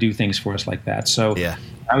hand. They would do things for us like that. So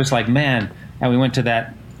I was like, man. And we went to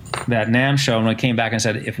that NAMM show, and I came back and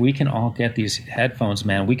said, if we can all get these headphones,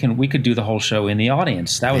 man, we could do the whole show in the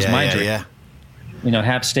audience. That was my dream. Yeah.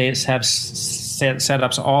 Have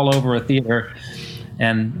setups all over a theater,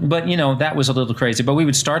 but that was a little crazy. But we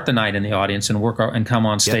would start the night in the audience and work and come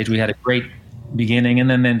on stage. We had a great beginning,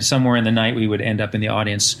 and then somewhere in the night we would end up in the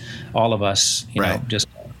audience, all of us,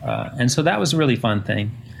 and so that was a really fun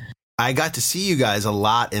thing. I got to see you guys a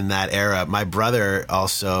lot in that era. My brother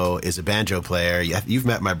also is a banjo player. You've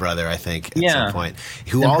met my brother, I think, at some point.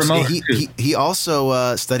 He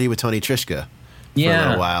also studied with Tony Trischka for a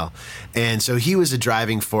little while. And so he was a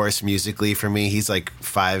driving force musically for me. He's like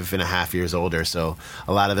 5.5 years older, so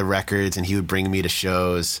a lot of the records, and he would bring me to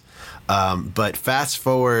shows. But fast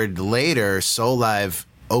forward later, Soul Live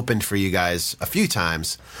opened for you guys a few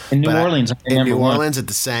times. In New Orleans. In New Orleans at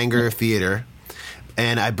the Sanger Theater.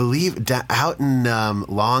 And I believe out in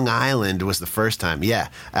Long Island was the first time. Yeah,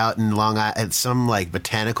 out in Long Island at some like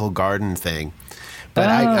botanical garden thing. But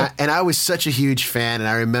I was such a huge fan, and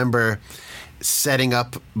I remember setting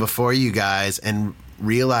up before you guys and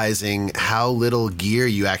realizing how little gear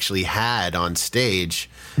you actually had on stage.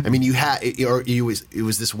 I mean, it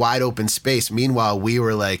was this wide open space. Meanwhile, we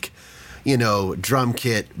were like, drum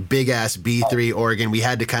kit, big ass B3 organ. We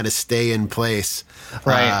had to kind of stay in place.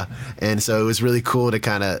 Right. And so it was really cool to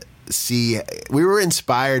kind of see. We were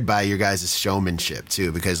inspired by your guys' showmanship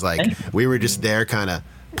too, because we were just there kind of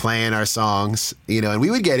playing our songs, and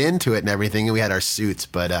we would get into it and everything, and we had our suits,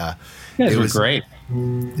 but you guys were great.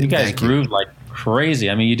 You guys grooved like crazy.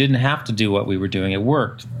 I mean, you didn't have to do what we were doing. It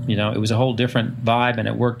worked. It was a whole different vibe, and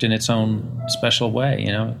it worked in its own special way.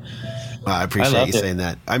 I appreciate you saying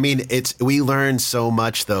that. I mean, we learned so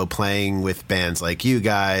much though playing with bands like you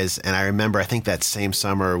guys, and I remember I think that same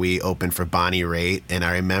summer we opened for Bonnie Raitt, and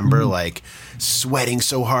I remember like sweating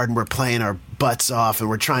so hard, and we're playing our butts off,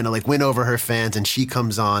 and we're trying to like win over her fans, and she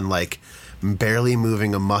comes on like barely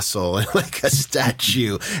moving a muscle and like a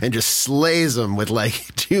statue, and just slays them with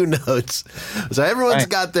like 2 notes. So everyone's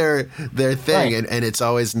got their thing, and it's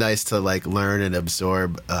always nice to like learn and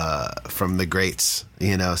absorb from the greats,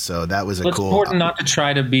 so that was it's important not to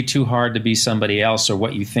try to be too hard to be somebody else or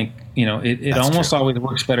what you think. It almost always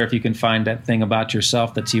works better if you can find that thing about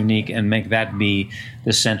yourself that's unique and make that be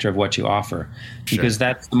the center of what you offer, because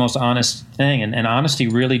that's the most honest thing, and honesty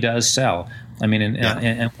really does sell. I mean,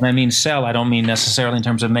 and when I mean sell, I don't mean necessarily in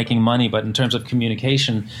terms of making money, but in terms of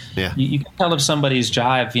communication. Yeah. You can tell if somebody's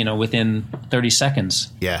jive, within 30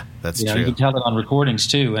 seconds. Yeah, that's true. You can tell it on recordings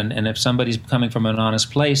too, and if somebody's coming from an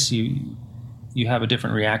honest place, you have a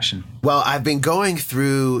different reaction. Well, I've been going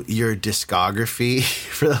through your discography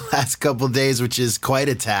for the last couple of days, which is quite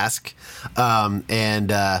a task,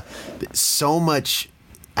 and so much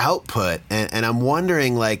output, and I'm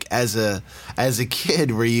wondering, like, as a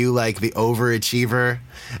kid, were you like the overachiever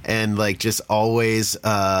and like just always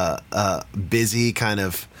busy, kind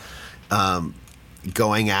of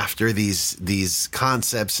going after these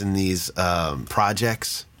concepts and these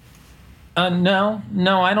projects? No,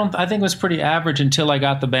 I don't. I think it was pretty average until I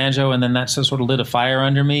got the banjo, and then that sort of lit a fire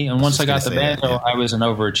under me. And once I got the banjo, I was an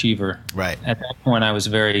overachiever. Right. At that point, I was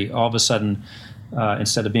all of a sudden,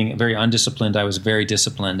 instead of being very undisciplined, I was very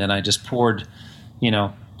disciplined, and I just poured,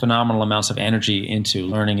 phenomenal amounts of energy into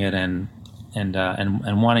learning it and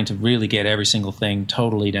and wanting to really get every single thing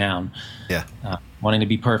totally down. Yeah. Wanting to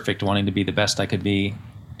be perfect, wanting to be the best I could be.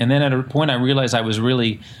 And then at a point I realized I was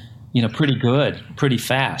really, pretty good, pretty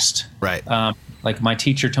fast. Right. Like my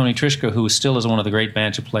teacher, Tony Trischka, who still is one of the great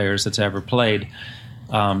banjo players that's ever played.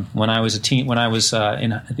 When I was in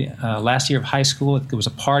the last year of high school, there was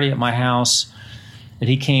a party at my house that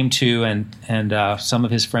he came to, and some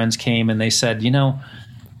of his friends came, and they said,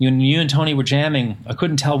 you and Tony were jamming. I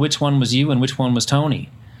couldn't tell which one was you and which one was Tony.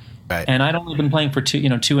 Right. And I'd only been playing for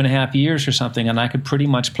 2.5 years or something, and I could pretty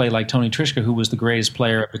much play like Tony Trischka, who was the greatest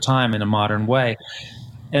player at the time in a modern way.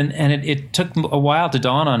 And it took a while to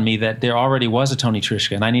dawn on me that there already was a Tony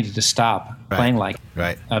Trischka, and I needed to stop playing like him.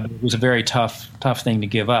 Right. It was a very tough thing to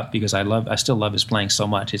give up because I still love his playing so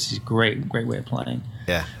much. It's a great way of playing.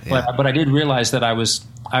 Yeah. But I did realize that I was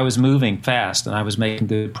moving fast and I was making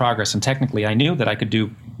good progress, and technically I knew that I could do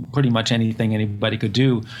pretty much anything anybody could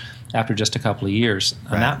do after just a couple of years.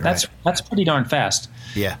 And that's pretty darn fast.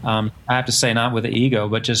 Yeah. I have to say, not with the ego,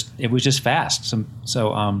 but it was just fast.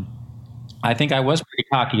 So I think I was pretty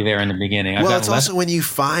cocky there in the beginning. Well, it's also when you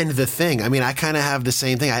find the thing. I mean, I kind of have the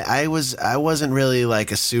same thing. I wasn't really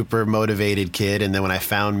like a super motivated kid, and then when I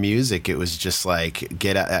found music, it was just like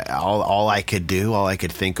all I could do, all I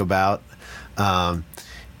could think about. And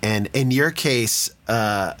in your case,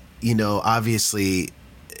 obviously,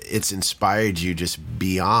 it's inspired you just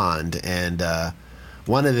beyond. And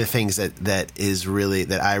one of the things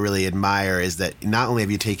that I really admire is that not only have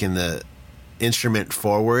you taken the instrument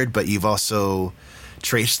forward, but you've also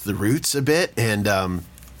traced the roots a bit. And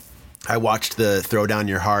I watched the Throw Down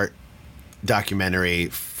Your Heart documentary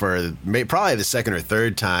for probably the second or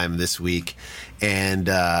third time this week, and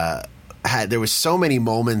there was so many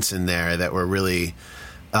moments in there that were really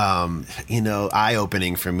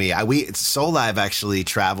eye-opening for me. Soul Live actually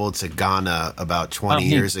traveled to Ghana about 20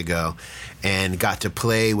 years ago and got to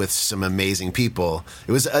play with some amazing people.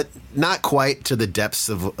 It was not quite to the depths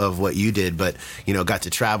of what you did, but got to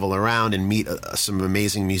travel around and meet some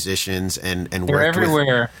amazing musicians and work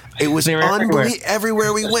everywhere. It was unbelievable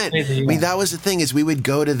everywhere we went. I mean, that was the thing, is we would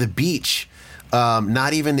go to the beach,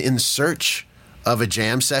 not even in search of a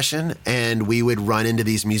jam session, and we would run into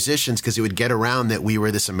these musicians because it would get around that we were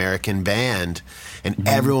this American band, and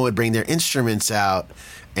everyone would bring their instruments out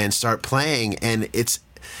and start playing. And it's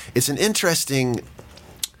an interesting,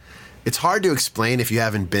 it's hard to explain if you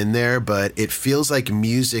haven't been there, but it feels like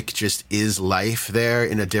music just is life there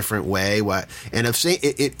in a different way. And I've seen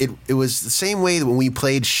it was the same way when we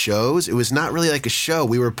played shows. It was not really like a show.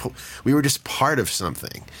 We were just part of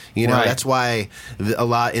something. Right. That's why in a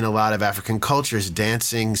lot of African cultures,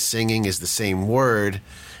 dancing, singing is the same word,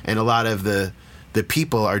 and a lot of the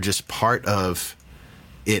people are just part of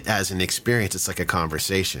it as an experience. It's like a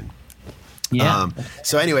conversation. Yeah.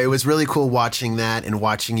 So anyway, it was really cool watching that and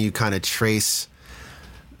watching you kind of trace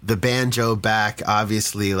the banjo back.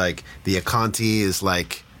 Obviously, like the akanti is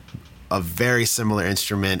like a very similar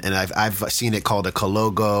instrument, and I've seen it called a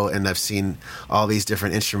kologo, and I've seen all these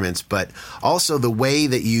different instruments. But also the way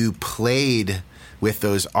that you played with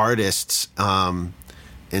those artists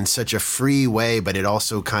in such a free way, but it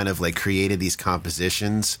also kind of like created these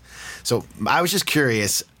compositions. So I was just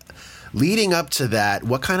curious, leading up to that,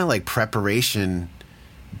 what kind of like preparation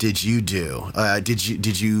did you do?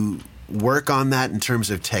 Did you work on that in terms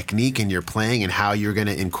of technique in your playing and how you're going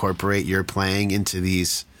to incorporate your playing into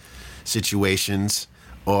these situations,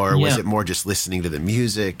 or was it more just listening to the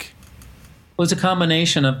music? It was a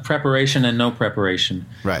combination of preparation and no preparation.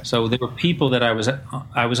 Right. So there were people that I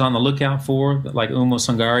was on the lookout for, like Umo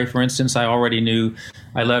Sangari, for instance. I already knew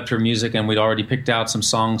I loved her music, and we'd already picked out some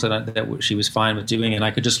songs that she was fine with doing, and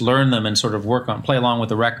I could just learn them and sort of play along with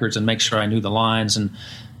the records and make sure I knew the lines and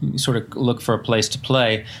sort of look for a place to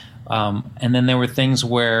play. And then there were things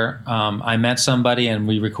where I met somebody and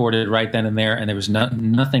we recorded right then and there, and there was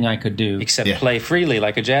nothing I could do except play freely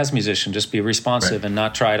like a jazz musician, just be responsive and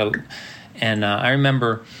not try to. And I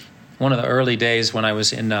remember one of the early days when I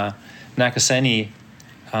was in Nakaseni,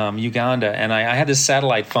 Uganda, and I had this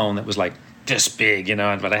satellite phone that was like this big,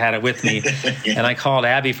 but I had it with me. And I called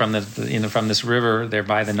Abby from from this river there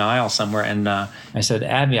by the Nile somewhere, and I said,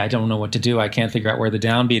 Abby, I don't know what to do. I can't figure out where the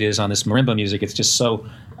downbeat is on this marimba music. It's just so.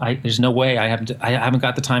 There's no way. I haven't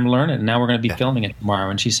got the time to learn it, and now we're going to be filming it tomorrow.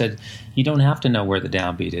 And she said, you don't have to know where the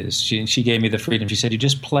downbeat is. She gave me the freedom. She said, you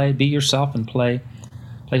just play, be yourself, and play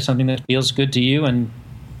something that feels good to you, and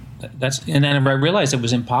and then I realized it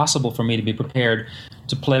was impossible for me to be prepared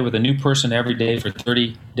to play with a new person every day for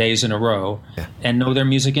 30 days in a row and know their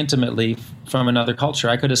music intimately from another culture.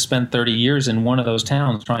 I could have spent 30 years in one of those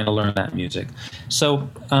towns trying to learn that music. So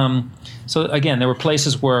again, there were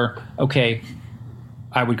places where, okay,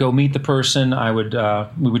 I would go meet the person.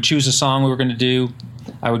 We would choose a song we were going to do.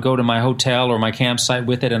 I would go to my hotel or my campsite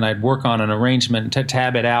with it, and I'd work on an arrangement and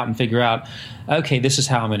tab it out and figure out, okay, this is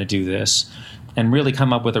how I'm going to do this, and really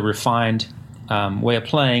come up with a refined way of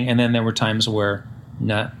playing. And then there were times where,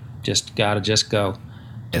 no, just go,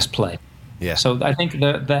 just play. Yeah. So I think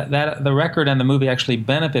that the record and the movie actually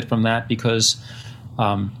benefit from that because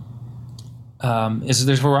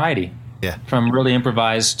there's variety. Yeah. From really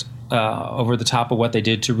improvised over the top of what they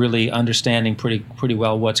did to really understanding pretty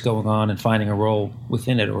well what's going on and finding a role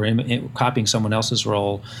within it or copying someone else's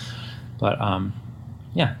role. But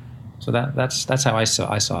so that's how I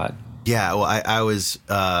saw it. Yeah, well, I was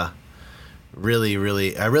really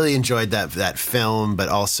enjoyed that film, but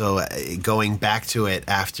also going back to it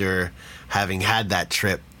after having had that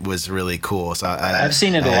trip was really cool. So I've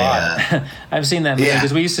seen it a lot. I've seen that movie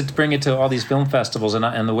because we used to bring it to all these film festivals,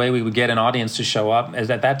 and the way we would get an audience to show up is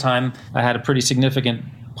at that time I had a pretty significant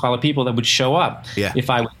pile of people that would show up if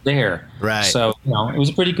I was there. Right. So it was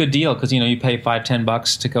a pretty good deal because you pay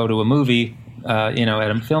 $5-10 to go to a movie. At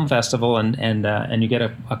a film festival, and you get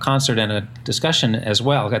a concert and a discussion as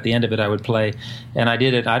well. At the end of it, I would play, and I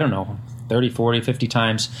did it, I don't know, 30, 40, 50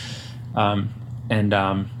 times.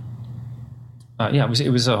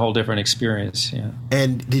 It was a whole different experience. Yeah.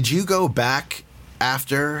 And did you go back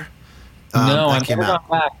after? No, I never gone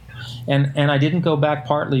back. And I didn't go back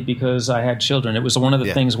partly because I had children. It was one of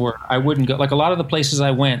the things where I wouldn't go. Like a lot of the places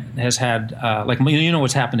I went has had,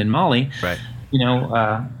 what's happened in Mali. Right.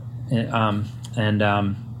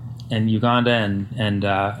 And Uganda and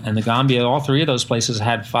the Gambia, all three of those places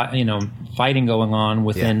had fighting going on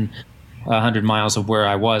within 100 miles of where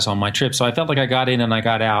I was on my trip. So I felt like I got in and I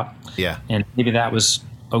got out. Yeah. And maybe that was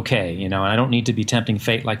okay, and I don't need to be tempting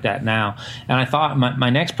fate like that now. And I thought my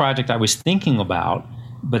next project I was thinking about,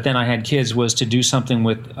 but then I had kids, was to do something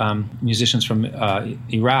with musicians from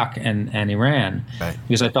Iraq and Iran,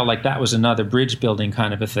 because I felt like that was another bridge building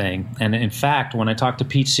kind of a thing. And in fact, when I talked to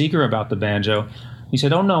Pete Seeger about the banjo, he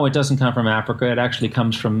said, "Oh no, it doesn't come from Africa. It actually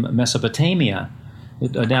comes from Mesopotamia,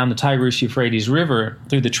 down the Tigris-Euphrates River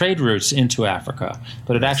through the trade routes into Africa.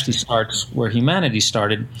 But it actually starts where humanity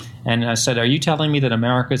started." And I said, "Are you telling me that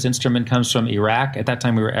America's instrument comes from Iraq?" At that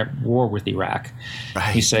time, we were at war with Iraq.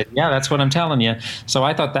 Right. He said, "Yeah, that's what I'm telling you." So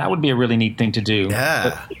I thought that would be a really neat thing to do.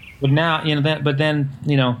 Yeah. But now, it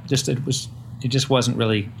just wasn't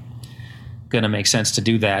really going to make sense to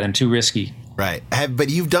do that, and too risky. Right. But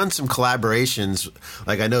you've done some collaborations.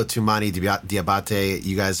 Like I know Toumani Diabate,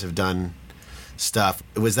 you guys have done stuff.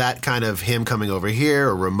 Was that kind of him coming over here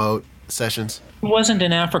or remote sessions? It wasn't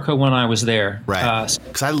in Africa when I was there. Right.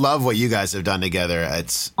 Because I love what you guys have done together.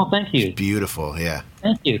 Thank you. It's beautiful. Yeah.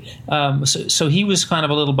 Thank you. So he was kind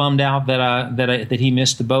of a little bummed out that he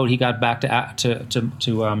missed the boat. He got back to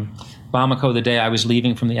Bamako the day I was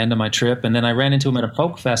leaving from the end of my trip, and then I ran into him at a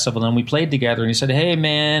folk festival, and we played together. And he said, "Hey,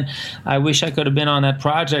 man, I wish I could have been on that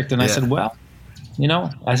project." And I said, "Well,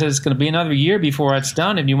 it's going to be another year before it's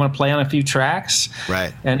done. If you want to play on a few tracks."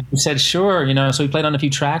 Right. And he said, "Sure." So we played on a few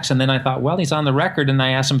tracks, and then I thought, well, he's on the record, and I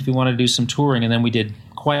asked him if he wanted to do some touring, and then we did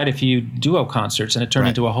quite a few duo concerts, and it turned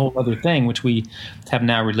into a whole other thing, which we have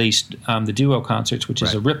now released, the duo concerts, which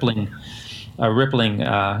is a rippling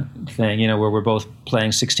thing, where we're both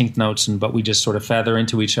playing 16th notes, but we just sort of feather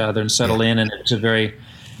into each other and settle in, and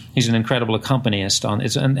he's an incredible accompanist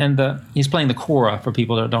he's playing the kora. For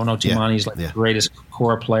people that don't know, Toumani is the greatest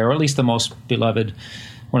kora player, or at least the most beloved,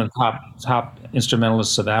 one of the top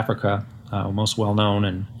instrumentalists of Africa, most well known,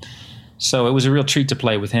 and so it was a real treat to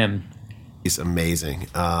play with him. He's amazing.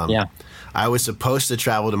 I was supposed to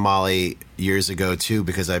travel to Mali years ago too,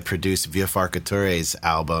 because I produced Vieux Couture's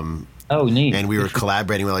album. Oh, neat! And we were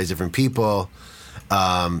collaborating with all these different people,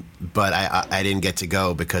 but I didn't get to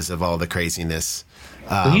go because of all the craziness.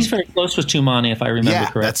 Well, he's very close with Toumani, if I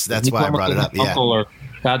remember correctly. That's why I brought it up. Uncle or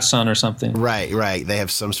godson or something. Right. They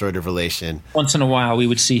have some sort of relation. Once in a while, we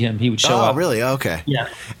would see him. He would show up. Oh, really? Okay.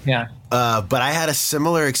 Yeah. But I had a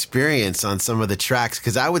similar experience on some of the tracks,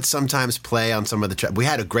 because I would sometimes play on some of the tracks. We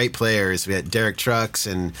had great players. We had Derek Trucks,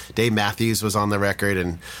 and Dave Matthews was on the record,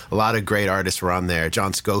 and a lot of great artists were on there.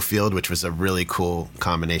 John Schofield, which was a really cool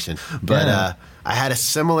combination. But I had a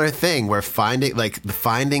similar thing where finding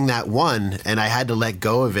that one, and I had to let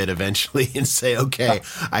go of it eventually and say, okay,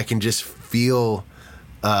 I can just feel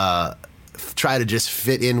try to just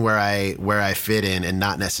fit in where I fit in, and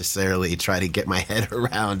not necessarily try to get my head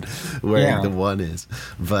around where the one is.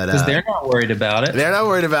 But because they're not worried about it. They're not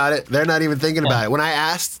worried about it. They're not even thinking about it. When I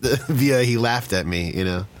asked Via, he laughed at me.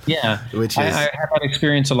 Yeah, which is, I had that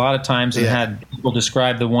experience a lot of times, and had people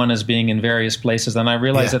describe the one as being in various places, and I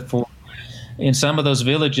realized that in some of those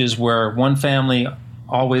villages where one family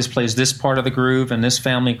always plays this part of the groove, and this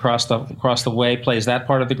family across the way plays that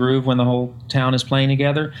part of the groove when the whole town is playing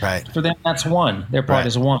together. Right. For them, that's one. Their part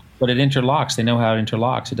is one, but it interlocks. They know how it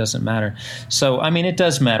interlocks. It doesn't matter. So, I mean, it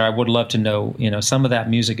does matter. I would love to know. Some of that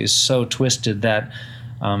music is so twisted that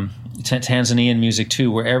Tanzanian music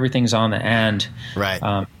too, where everything's on the and. Right.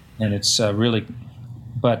 And it's really,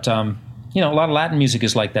 but a lot of Latin music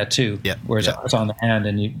is like that too. Yeah. Where it's on the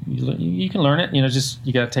and you can learn it.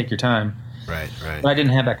 You got to take your time. Right. But I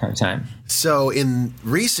didn't have that kind of time. So in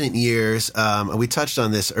recent years, we touched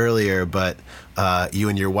on this earlier, but you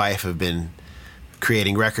and your wife have been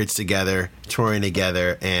creating records together, touring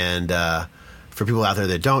together, and for people out there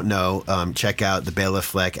that don't know, check out the Béla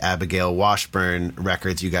Fleck, Abigail Washburn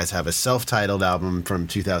records. You guys have a self-titled album from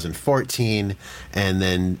 2014, and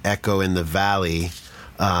then Echo in the Valley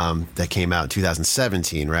that came out in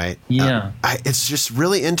 2017, right? Yeah. It's just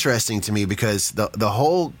really interesting to me because the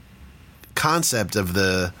whole concept of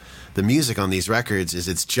the music on these records is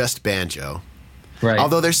it's just banjo, right?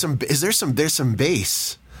 Although there's some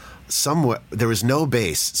bass somewhere. There was no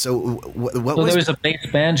bass. So what was there was a bass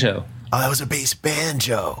banjo. Oh, that was a bass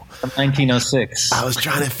banjo from 1906. I was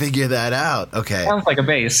trying to figure that out. Okay, sounds like a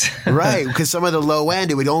bass, right? Because some of the low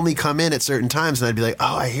end, it would only come in at certain times, and I'd be like,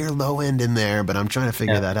 "Oh, I hear low end in there," but I'm trying to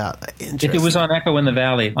figure that out. Interesting. If it was on Echo in the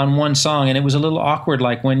Valley on one song, and it was a little awkward,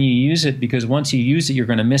 like when you use it, because once you use it, you're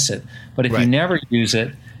going to miss it. But if you never use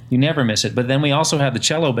it, you never miss it. But then we also have the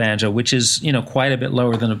cello banjo, which is quite a bit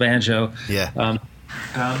lower than a banjo. Yeah.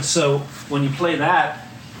 So when you play that,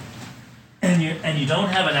 and you don't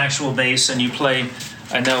have an actual bass, and you play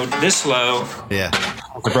a note this low,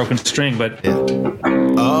 with a broken string, but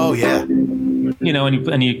oh yeah,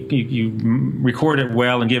 and you record it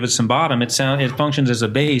well and give it some bottom. It functions as a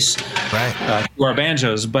bass, right, for our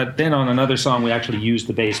banjos. But then on another song, we actually used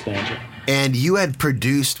the bass banjo. And you had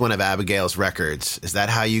produced one of Abigail's records. Is that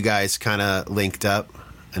how you guys kind of linked up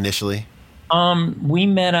initially? We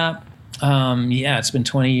met up. It's been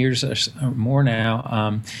 20 years or more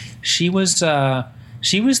now. She was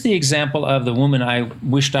the example of the woman I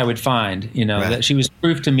wished I would find. That she was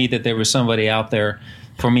proof to me that there was somebody out there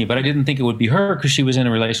for me, but I didn't think it would be her because she was in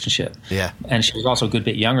a relationship. Yeah, and she was also a good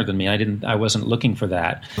bit younger than me. I wasn't looking for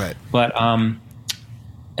that. Right, but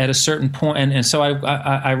at a certain point, and so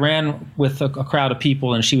I ran with a crowd of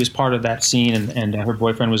people, and she was part of that scene, and her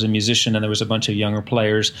boyfriend was a musician, and there was a bunch of younger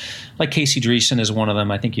players, like Casey Dreesen is one of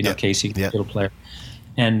them. I think Casey, little player.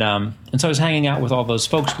 And so I was hanging out with all those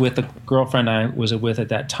folks with the girlfriend I was with at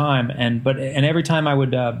that time, and every time I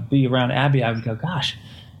would be around Abby, I would go, gosh,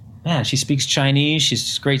 man, she speaks Chinese,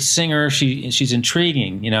 she's a great singer, she's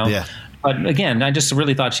intriguing, Yeah. But again, I just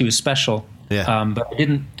really thought she was special. Yeah. But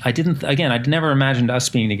I'd never imagined us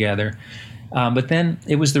being together. But then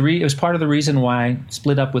it was part of the reason why I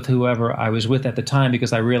split up with whoever I was with at the time,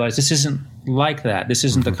 because I realized this isn't like that. This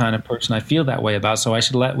isn't the kind of person I feel that way about. So I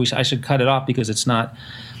should cut it off because it's not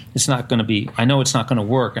going to be. I know it's not going to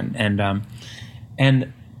work.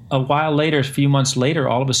 And a while later, a few months later,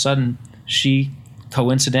 all of a sudden, she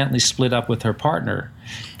coincidentally split up with her partner,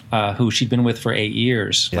 who she'd been with for 8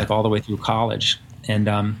 years, like all the way through college. And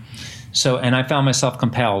I found myself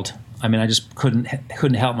compelled. I mean, I just couldn't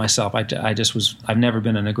help myself. I've never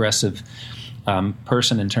been an aggressive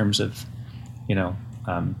person in terms of,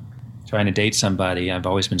 trying to date somebody. I've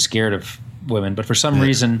always been scared of women, but for some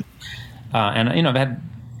reason, I've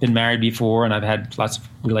been married before, and I've had lots of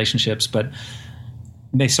relationships, but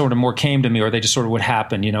they sort of more came to me, or they just sort of would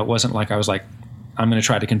happen. It wasn't like I was like, I'm going to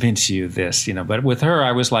try to convince you this, But with her,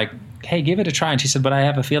 I was like, hey, give it a try. And she said, but I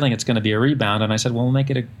have a feeling it's going to be a rebound. And I said, well, we'll make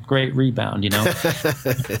it a great rebound, And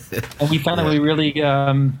we found that we really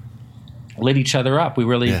lit each other up. We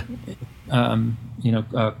really,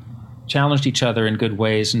 challenged each other in good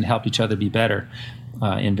ways and helped each other be better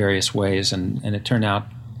in various ways. And it turned out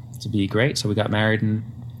to be great. So we got married,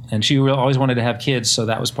 and she always wanted to have kids. So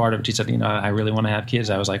that was part of it. She said, I really want to have kids.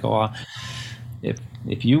 I was like, oh,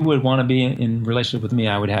 if you would want to be in relationship with me,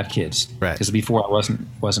 I would have kids. Right. Because before I wasn't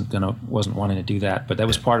wanting to do that. But that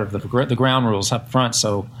was part of the ground rules up front.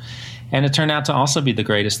 So, and it turned out to also be the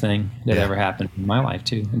greatest thing that ever happened in my life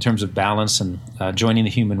too, in terms of balance and joining the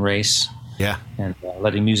human race. Yeah. And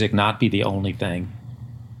letting music not be the only thing.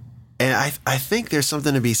 And I think there's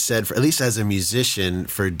something to be said for, at least as a musician,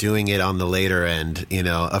 for doing it on the later end. You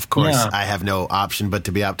know, of course, Yeah. I have no option but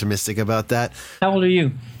to be optimistic about that. How old are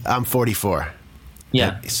you? I'm 44.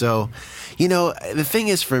 Yeah. So, you know, the thing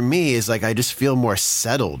is for me is like I just feel more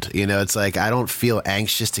settled. You know, it's like I don't feel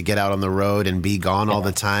anxious to get out on the road and be gone all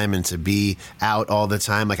the time and to be out all the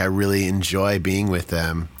time. Like I really enjoy being with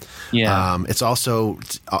them. Yeah. It's also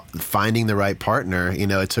finding the right partner. You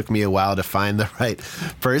know, it took me a while to find the right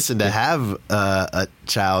person to have a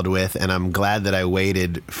child with, and I'm glad that I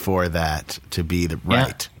waited for that to be the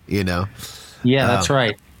right, you know? Yeah, that's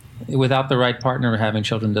right. Without the right partner, having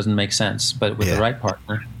children doesn't make sense. But with the right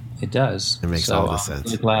partner, it does. It makes all the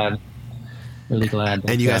sense. Really glad.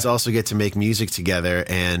 And you guys also get to make music together.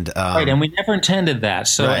 And right, and we never intended that.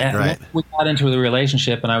 So when we got into the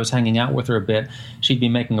relationship and I was hanging out with her a bit, she'd be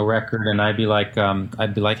making a record and I'd be like,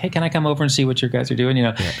 hey, can I come over and see what you guys are doing? You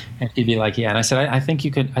know, and she'd be like, yeah. And I said, I think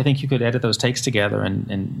you could edit those takes together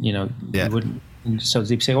and you know, you wouldn't. And so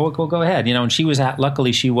they'd say, "Oh, well, go ahead," you know. And she was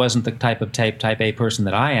luckily she wasn't the type A person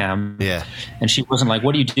that I am. Yeah. And she wasn't like,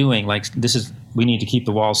 "What are you doing? Like, we need to keep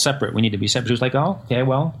the walls separate. We need to be separate." She was like, "Oh, okay,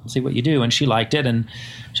 well, see what you do." And she liked it, and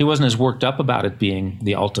she wasn't as worked up about it being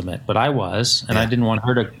the ultimate, but I was, and I didn't want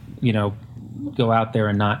her to, you know, go out there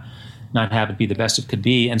and not have it be the best it could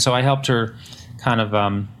be. And so I helped her kind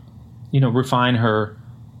of, you know, refine her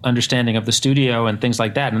understanding of the studio and things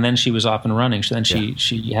like that, and then she was off and running. So then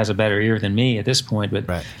she has a better ear than me at this point, but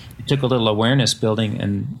it took a little awareness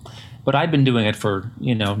building. But I'd been doing it for,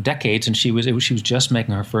 you know, decades, and she was just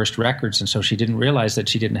making her first records, and so she didn't realize that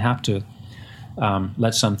she didn't have to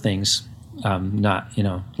let some things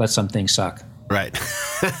let some things suck. Right.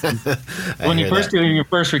 When you're first doing your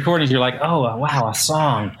first recordings, you're like, oh, wow, a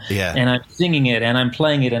song. Yeah. And I'm singing it and I'm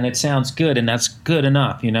playing it and it sounds good and that's good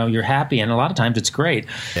enough. You know, you're happy. And a lot of times it's great.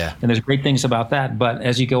 Yeah. And there's great things about that. But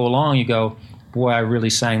as you go along, you go, boy, I really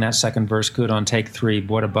sang that second verse good on take 3.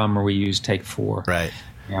 What a bummer we used take 4. Right.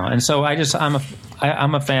 You know, and so I'm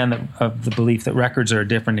a fan of the belief that records are a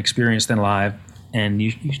different experience than live. And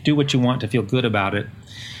you do what you want to feel good about it.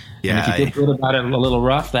 Yeah, and if you feel good about it a little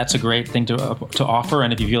rough, that's a great thing to offer.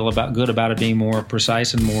 And if you feel good about it being more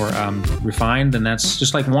precise and more refined, then that's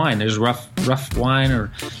just like wine. There's rough wine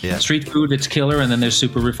or street food that's killer, and then there's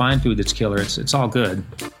super refined food that's killer. It's all good.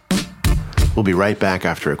 We'll be right back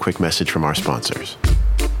after a quick message from our sponsors.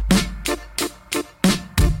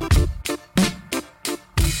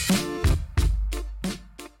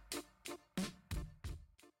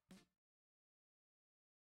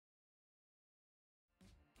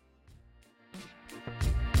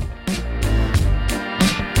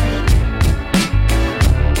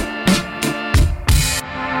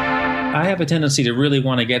 I have a tendency to really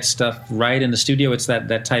want to get stuff right in the studio. It's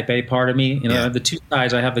that type A part of me. You know, I have the two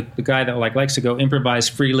sides. I have the guy that likes to go improvise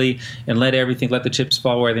freely and let the chips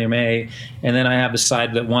fall where they may. And then I have the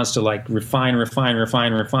side that wants to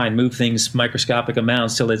refine, move things microscopic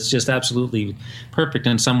amounts till it's just absolutely perfect,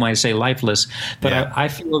 and some might say lifeless. But I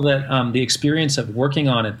feel that the experience of working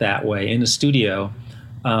on it that way in the studio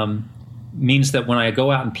means that when I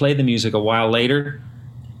go out and play the music a while later,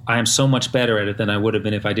 I am so much better at it than I would have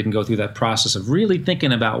been if I didn't go through that process of really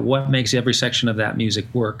thinking about what makes every section of that music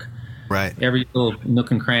work. Right. Every little nook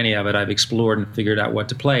and cranny of it I've explored and figured out what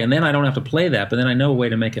to play. And then I don't have to play that, but then I know a way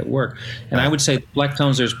to make it work. And I would say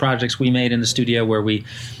Flecktones, there's projects we made in the studio where we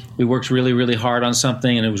worked really, really hard on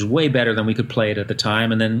something, and it was way better than we could play it at the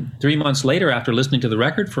time. And then 3 months later, after listening to the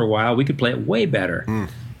record for a while, we could play it way better.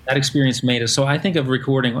 That experience made us. So I think of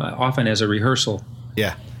recording often as a rehearsal.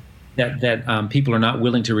 Yeah. That people are not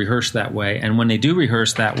willing to rehearse that way, and when they do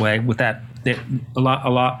rehearse that way, with that a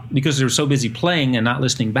lot because they're so busy playing and not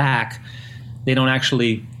listening back, they don't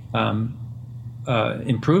actually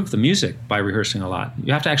improve the music by rehearsing a lot.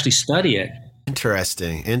 You have to actually study it.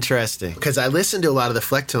 Interesting. Because I listened to a lot of the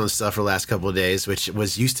Flecktones stuff for the last couple of days, which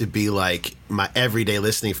used to be like my everyday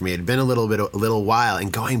listening for me. It had been a little while,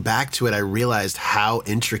 and going back to it, I realized how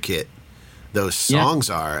intricate those songs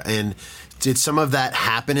are. And did some of that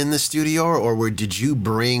happen in the studio, or did you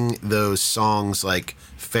bring those songs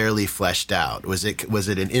fairly fleshed out? Was it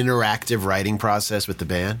an interactive writing process with the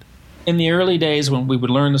band? In the early days, when we would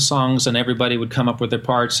learn the songs and everybody would come up with their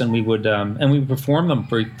parts, and we would perform them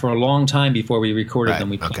for a long time before we recorded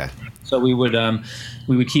them. So we would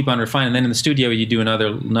keep on refining. And then in the studio, you do another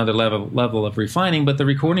level of refining. But the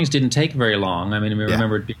recordings didn't take very long. I mean, I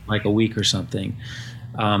remember it being like a week or something.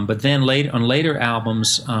 But then on later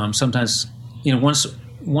albums, sometimes,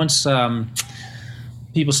 once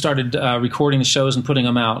people started recording the shows and putting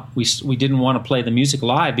them out, we didn't want to play the music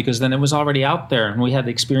live because then it was already out there, and we had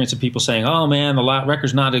the experience of people saying, "Oh man, the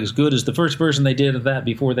record's not as good as the first version they did of that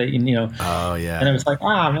before they, Oh yeah. And it was like,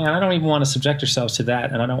 man, I don't even want to subject ourselves to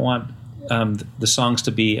that, and I don't want the songs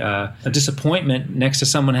to be a disappointment next to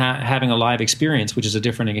someone having a live experience, which is a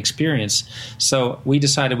different experience. So we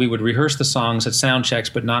decided we would rehearse the songs at sound checks,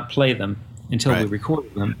 but not play them until we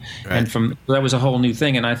recorded them. Right. And that was a whole new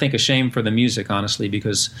thing, and I think a shame for the music, honestly,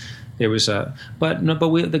 because there was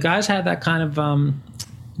the guys had that kind of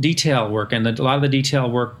detail work, and a lot of the detail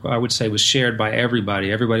work, I would say, was shared by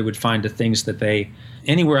everybody. Everybody would find the things that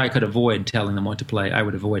anywhere I could avoid telling them what to play, I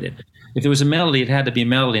would avoid it. If there was a melody, it had to be a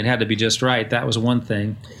melody, it had to be just right. That was one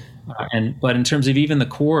thing. But in terms of even the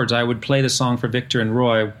chords, I would play the song for Victor and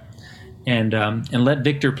Roy, and let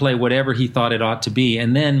Victor play whatever he thought it ought to be,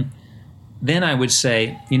 and then I would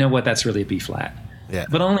say, you know what, that's really a B flat. Yeah.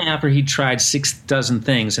 But only after he'd tried 6 dozen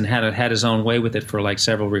things and had his own way with it for like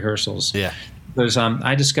several rehearsals. Yeah. Because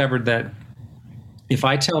I discovered that if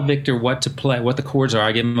I tell Victor what to play, what the chords are,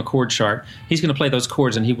 I give him a chord chart, he's going to play those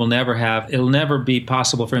chords, and it'll never be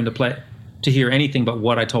possible for him to hear anything but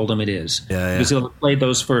what I told him it is. Yeah. Because he'll play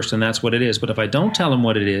those first, and that's what it is. But if I don't tell him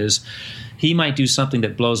what it is, he might do something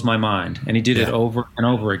that blows my mind. And he did it over and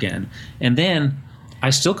over again. And then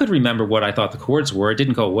I still could remember what I thought the chords were. It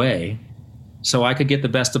didn't go away. So I could get the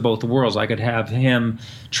best of both worlds. I could have him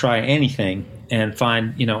try anything and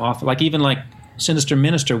find, like Sinister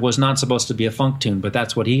Minister was not supposed to be a funk tune, but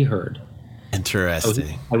that's what he heard.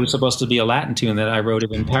 Interesting. It was supposed to be a Latin tune that I wrote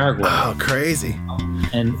it in Paraguay. Oh, crazy.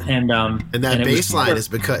 And that bass line is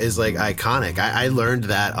like iconic. I learned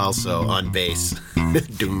that also on bass.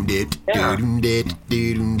 Doom dit, doom dit,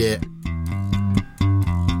 doom dit.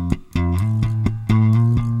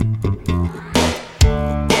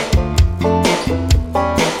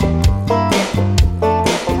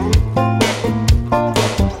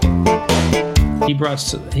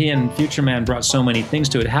 He and Future Man brought so many things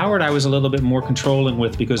to it. Howard, I was a little bit more controlling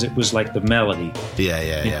with because it was like the melody.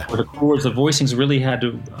 Yeah. For the chords, the voicings really had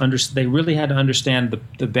to understand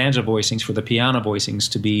the banjo voicings for the piano voicings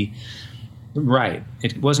to be right.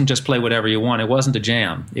 It wasn't just play whatever you want. It wasn't a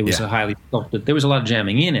jam. It was a highly sculpted. There was a lot of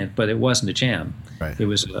jamming in it, but it wasn't a jam. Right. It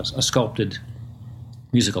was a sculpted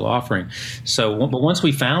musical offering. So, but once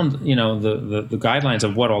we found, the guidelines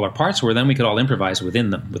of what all our parts were, then we could all improvise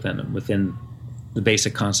within the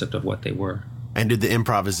basic concept of what they were. And did the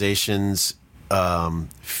improvisations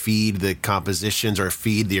feed the compositions or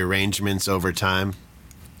feed the arrangements over time?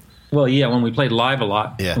 Well, yeah, when we played live a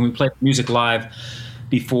lot, when we played music live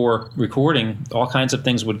before recording, all kinds of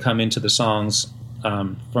things would come into the songs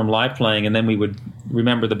from live playing, and then we would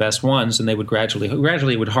remember the best ones, and they would gradually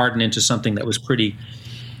it would harden into something that was pretty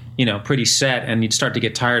set, and you'd start to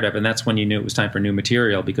get tired of it, and that's when you knew it was time for new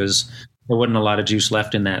material, because there wasn't a lot of juice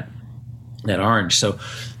left in that orange. So,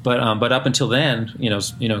 but up until then,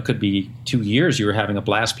 it could be 2 years you were having a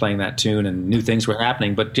blast playing that tune and new things were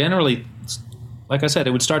happening. But generally, like I said,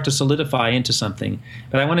 it would start to solidify into something.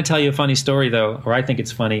 But I want to tell you a funny story, though, or I think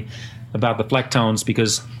it's funny, about the Fleck tones,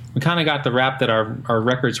 because we kind of got the rap that our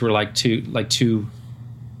records were like too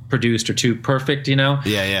produced or too perfect,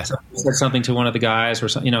 Yeah. So I said something to one of the guys or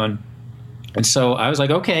something, and so I was like,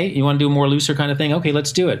 okay, you want to do a more looser kind of thing? Okay,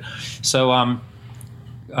 let's do it. So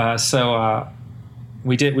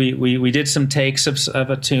we did some takes of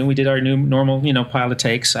a tune. We did our new normal pile of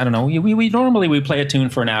takes. I don't know. We normally play a tune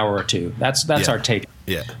for an hour or two. That's our take.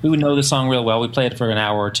 Yeah. We would know the song real well. We play it for an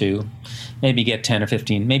hour or two, maybe get 10 or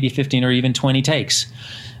 15, maybe 15 or even 20 takes.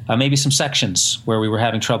 Maybe some sections where we were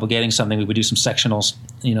having trouble getting something. We would do some sectionals,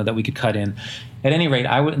 that we could cut in. At any rate,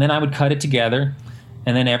 I would cut it together,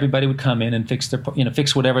 and then everybody would come in and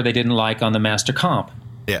fix whatever they didn't like on the master comp.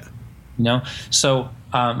 Yeah. So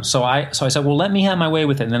I said, well, let me have my way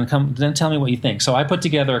with it, and then tell me what you think. So I put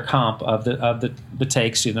together a comp of the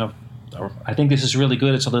takes. I think this is really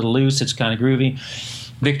good. It's a little loose. It's kind of groovy.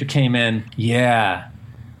 Victor came in. Yeah,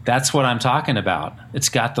 that's what I'm talking about. It's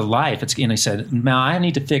got the life. And he said, now I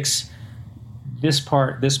need to fix this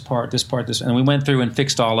part, this part, this part, this. And we went through and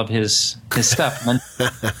fixed all of his stuff. And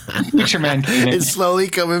then Future Man came in. It's slowly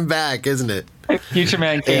coming back, isn't it? Future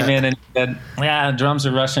Man came in and said, yeah, drums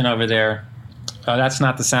are rushing over there. That's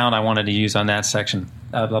not the sound I wanted to use on that section.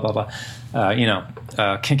 Blah blah blah.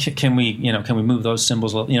 Can we move those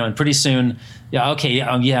cymbals? And pretty soon, that's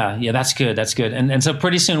good. And so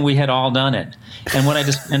pretty soon we had all done it. And what I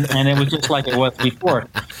just and it was just like it was before.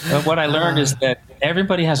 But what I learned is that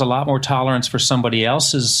everybody has a lot more tolerance for somebody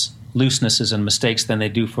else's loosenesses and mistakes than they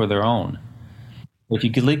do for their own. If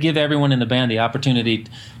you could give everyone in the band the opportunity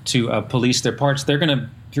to police their parts, they're gonna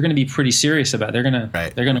be pretty serious about it.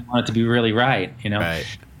 They're gonna want it to be really right, you know. Right.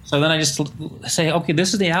 So then I just say, okay,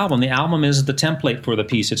 this is the album. The album is the template for the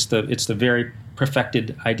piece. It's the very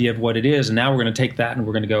perfected idea of what it is. And now we're going to take that and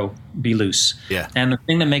we're going to go be loose. Yeah. And the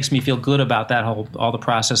thing that makes me feel good about that all the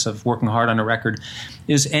process of working hard on a record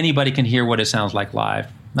is anybody can hear what it sounds like live.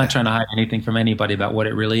 I'm not trying to hide anything from anybody about what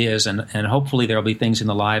it really is. And hopefully there'll be things in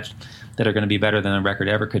the live that are going to be better than a record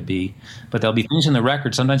ever could be. But there'll be things in the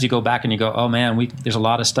record. Sometimes you go back and you go, oh man, there's a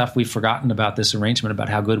lot of stuff we've forgotten about this arrangement, about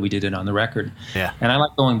how good we did it on the record. Yeah. And I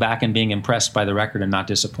like going back and being impressed by the record and not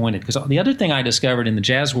disappointed. Because the other thing I discovered in the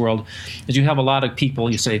jazz world is you have a lot of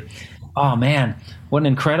people, you say, oh man, what an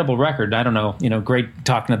incredible record. I don't know, great,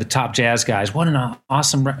 talking to the top jazz guys. What an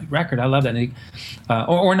awesome record. I love that.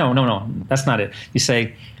 No, that's not it. You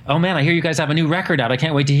say, oh man, I hear you guys have a new record out. I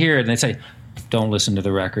can't wait to hear it. And they say, don't listen to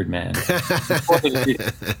the record, man.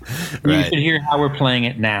 You should hear how we're playing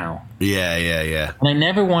it now. Yeah. And I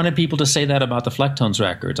never wanted people to say that about the Flecktones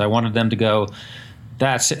records. I wanted them to go,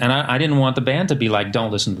 that's it. And I didn't want the band to be like,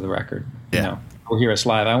 don't listen to the record. Yeah. Or hear us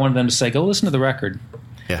live. I wanted them to say, go listen to the record.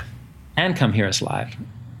 Yeah. And come hear us live.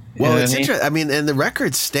 Well, it's interesting. I mean, and the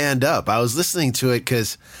records stand up. I was listening to it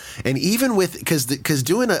because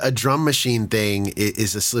doing a drum machine thing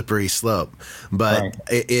is a slippery slope, but right.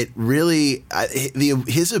 it really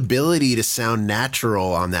his ability to sound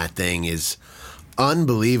natural on that thing is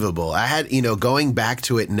unbelievable. I had, going back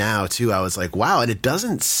to it now too, I was like, wow. And it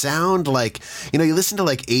doesn't sound like, you listen to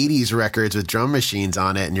like 80s records with drum machines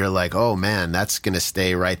on it and you're like, oh man, that's going to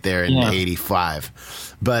stay right there in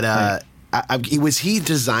 85. But, right. Was he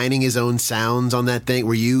designing his own sounds on that thing?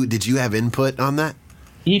 Did you have input on that?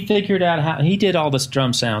 He figured out how he did all this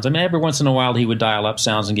drum sounds. I mean, every once in a while he would dial up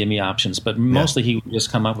sounds and give me options, but mostly he would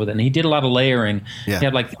just come up with it. And he did a lot of layering. Yeah. He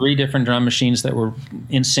had like 3 different drum machines that were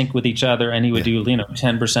in sync with each other, and he would do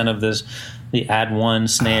 10% of the add one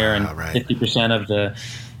snare and 50% of the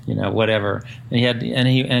whatever. And he had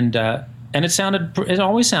and it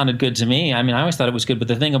always sounded good to me. I mean, I always thought it was good, but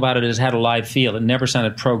the thing about it is it had a live feel. It never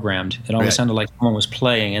sounded programmed. It always sounded like someone was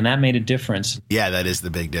playing, and that made a difference. Yeah, that is the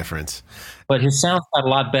big difference. But his sound got a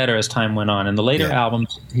lot better as time went on. In the later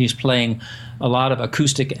albums, he's playing a lot of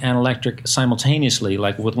acoustic and electric simultaneously,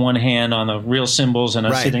 like with one hand on the real cymbals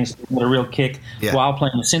and sitting with a real kick while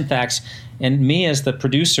playing the syntax. And me as the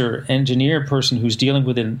producer, engineer person who's dealing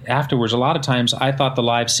with it afterwards, a lot of times I thought the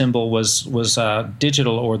live cymbal was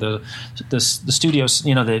digital, or the studio,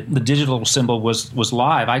 the digital cymbal was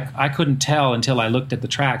live. I couldn't tell until I looked at the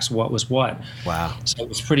tracks what was what. Wow. So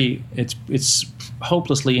it's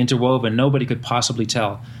hopelessly interwoven. Nobody could possibly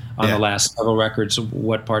tell on the last several records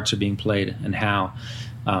what parts are being played and how.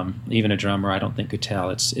 Even a drummer, I don't think, could tell.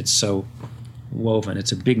 It's so woven.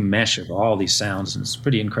 It's a big mesh of all these sounds, and it's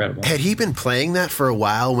pretty incredible. Had he been playing that for a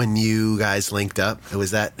while when you guys linked up?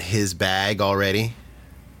 Was that his bag already?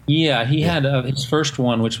 Yeah, he had his first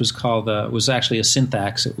one, which was called was actually a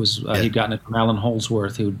syntax. It was he'd gotten it from Alan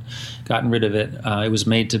Holdsworth, who'd gotten rid of it. It was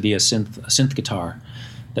made to be a synth guitar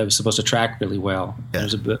that was supposed to track really well. Yeah. It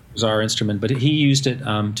was a bizarre instrument, but he used it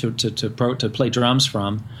to play drums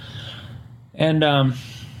from, and.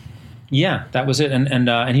 Yeah, that was it.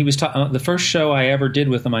 And he was the first show I ever did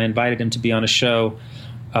with him. I invited him to be on a show.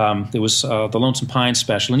 It was the Lonesome Pine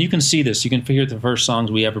special, and you can see this. You can hear the first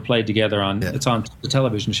songs we ever played together on. It's on the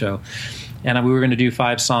television show, and we were going to do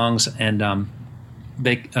 5 songs. And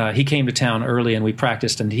he came to town early, and we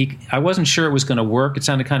practiced. And I wasn't sure it was going to work. It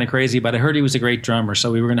sounded kind of crazy, but I heard he was a great drummer,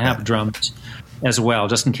 so we were going to have drums as well,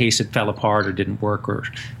 just in case it fell apart or didn't work or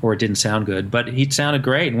it didn't sound good. But he sounded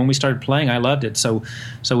great, and when we started playing, I loved it. So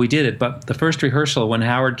we did it. But the first rehearsal, when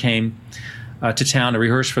Howard came to town to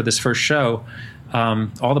rehearse for this first show,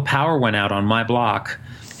 all the power went out on my block,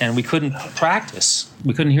 and we couldn't practice.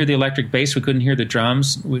 We couldn't hear the electric bass. We couldn't hear the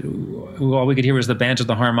drums. All we could hear was the banjo,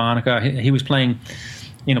 the harmonica. He was playing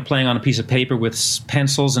on a piece of paper with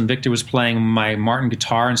pencils, and Victor was playing my Martin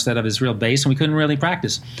guitar instead of his real bass, and we couldn't really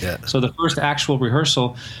practice. Yeah. So the first actual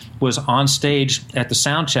rehearsal was on stage at the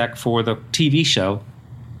sound check for the TV show.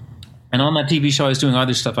 And on that TV show, I was doing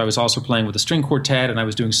other stuff. I was also playing with a string quartet, and I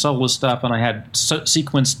was doing solo stuff, and I had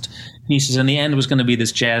sequenced pieces. And the end was going to be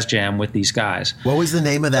this jazz jam with these guys. What was the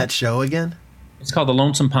name of that show again? It's called the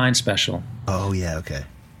Lonesome Pine Special. Oh, yeah, okay.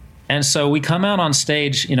 And so we come out on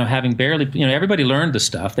stage, having barely, everybody learned the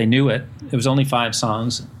stuff. They knew it. It was only 5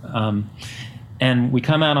 songs. And we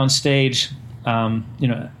come out on stage,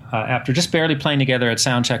 after just barely playing together at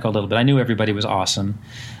soundcheck a little bit. I knew everybody was awesome.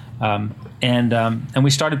 And we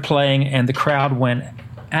started playing, and the crowd went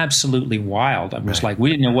absolutely wild. I was like, we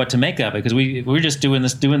didn't know what to make of it because we were just doing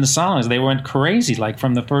the songs. They went crazy. Like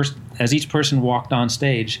from the first, as each person walked on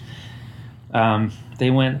stage, they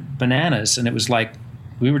went bananas, and it was like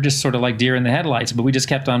we were just sort of like deer in the headlights, but we just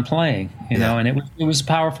kept on playing, you know. And it was a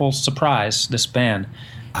powerful surprise. This band,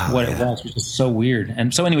 it was just so weird.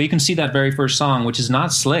 And so anyway, you can see that very first song, which is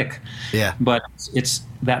not slick, but it's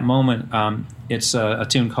that moment. It's a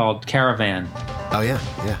tune called Caravan. Oh yeah.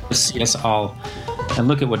 See us all. And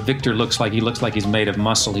look at what Victor looks like. He looks like he's made of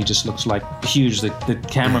muscle. He just looks like huge. The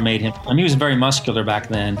camera made him. I mean, he was very muscular back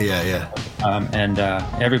then. Yeah. And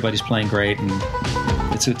everybody's playing great, and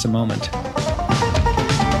it's a moment.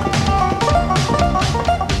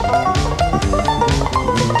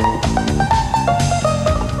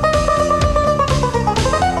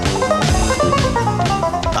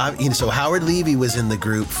 So Howard Levy was in the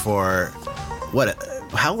group for what?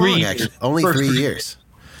 How long? 3 years. Actually, only 3 years.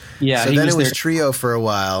 Yeah. So then it was trio for a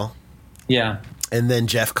while. Yeah. And then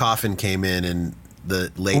Jeff Coffin came in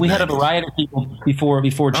the late. We 90s. had a variety of people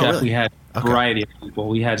before Jeff. Really? We had a variety of people.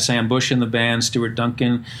 We had Sam Bush in the band, Stuart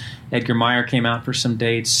Duncan, Edgar Meyer came out for some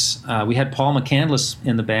dates. We had Paul McCandless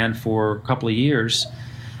in the band for a couple of years,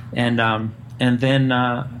 and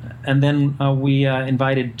then we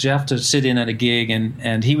invited Jeff to sit in at a gig,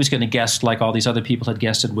 and he was going to guest like all these other people had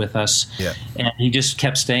guested with us. Yeah. And he just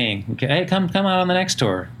kept staying. Okay, hey, come out on the next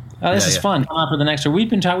tour. Oh, this is fun. Come out for the next tour. We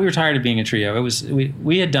were tired of being a trio.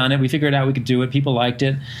 We had done it. We figured out we could do it. People liked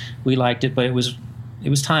it. We liked it, but it was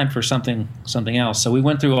time for something else. So we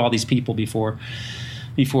went through all these people before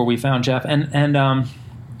we found Jeff, and a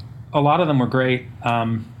lot of them were great.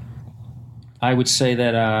 I would say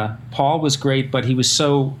that Paul was great, but he was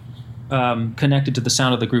so connected to the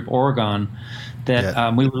sound of the group Oregon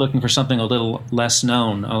that we were looking for something a little less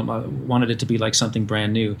known. I wanted it to be like something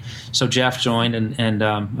brand new. So Jeff joined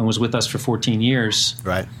and was with us for 14 years.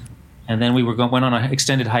 Right. And then we went on an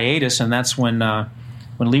extended hiatus, and that's when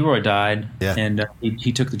Leroy died, and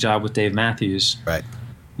he took the job with Dave Matthews. Right.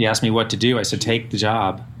 He asked me what to do. I said, take the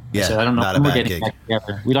job. Yeah, I said, I don't know not when a we're bad getting gig. back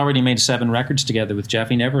together. We'd already made 7 records together with Jeff.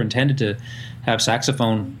 He never intended to have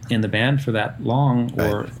saxophone in the band for that long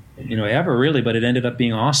or ever really, but it ended up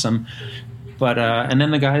being awesome. But and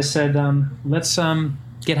then the guys said, let's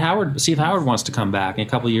get Howard, see if Howard wants to come back. And a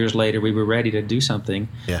couple of years later, we were ready to do something.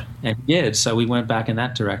 Yeah. And he did, so we went back in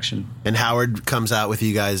that direction. And Howard comes out with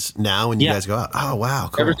you guys now, and you guys go out. Oh, wow,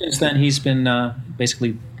 cool. Ever since then, he's been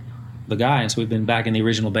basically the guy, and so we've been back in the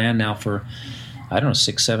original band now for,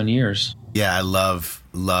 6-7 years. Yeah, I love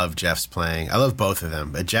Jeff's playing. I love both of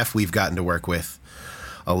them. But Jeff, we've gotten to work with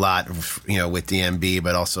a lot, with DMB,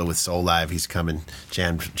 but also with Soul Live. He's come and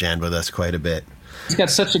jammed with us quite a bit. He's got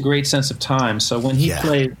such a great sense of time. So when he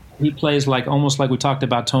plays like almost like we talked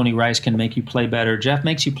about. Tony Rice can make you play better. Jeff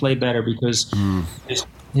makes you play better because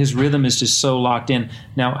his rhythm is just so locked in.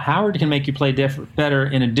 Now Howard can make you play better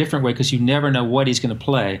in a different way because you never know what he's going to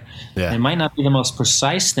play. Yeah. It might not be the most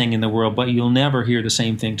precise thing in the world, but you'll never hear the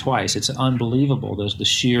same thing twice. It's unbelievable. There's the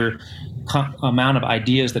sheer amount of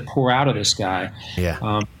ideas that pour out of this guy.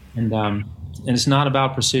 Yeah. And it's not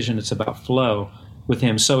about precision; it's about flow with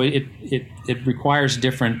him. So it requires a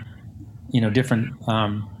different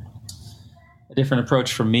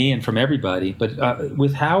approach from me and from everybody. But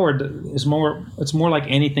with Howard, it's more like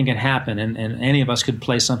anything can happen, and any of us could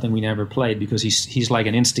play something we never played because he's like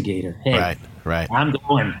an instigator. Hey, right. I'm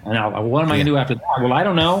going. And what am I going to do after that? Well, I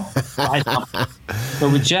don't know.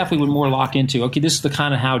 But with Jeff, we would more lock into, okay, this is the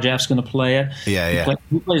kind of how Jeff's going to play it.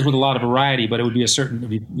 He plays with a lot of variety, but it would be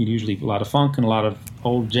usually a lot of funk and a lot of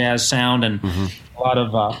old jazz sound and a lot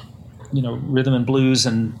of rhythm and blues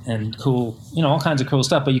and cool, all kinds of cool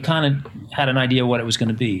stuff. But you kind of had an idea what it was going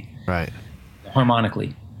to be, right?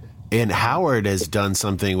 Harmonically. And Howard has done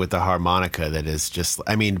something with the harmonica that is just,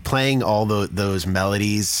 playing all those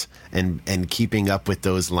melodies and keeping up with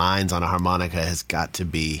those lines on a harmonica has got to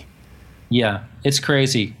be. Yeah, it's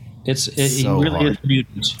crazy. He really hard. is a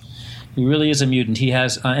mutant. He really is a mutant. He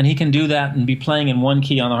has, and he can do that and be playing in one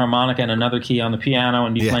key on the harmonica and another key on the piano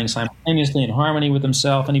and be playing simultaneously in harmony with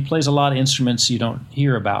himself. And he plays a lot of instruments you don't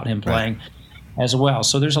hear about him playing as well.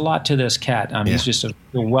 So there's a lot to this cat. He's just a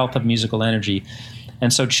wealth of musical energy.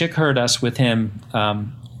 And so Chick heard us with him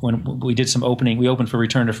when we did some opening. We opened for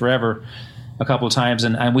Return to Forever a couple of times,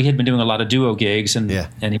 and we had been doing a lot of duo gigs. And he's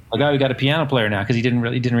like, "Oh, we got a piano player now," because he didn't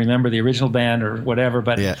remember the original band or whatever.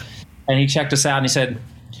 But and he checked us out and he said,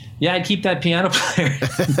 "Yeah, I'd keep that piano player."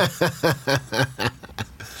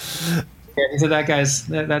 He said, "That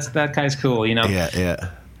guy's cool," Yeah.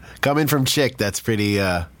 Coming from Chick, that's pretty.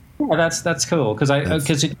 That's cool because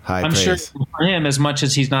I'm sure for him, as much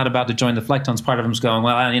as he's not about to join the Flecktones, part of him's going,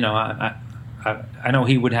 well, I know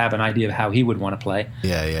he would have an idea of how he would want to play.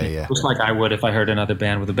 Yeah. Just like I would if I heard another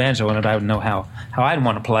band with a banjo in it, I would know how I'd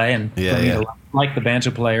want to play. And for me to like the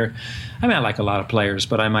banjo player, I mean, I like a lot of players,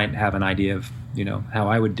 but I might have an idea of, how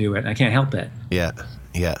I would do it. I can't help it. Yeah.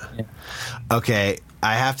 Okay,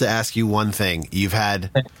 I have to ask you one thing. You've had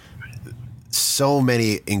so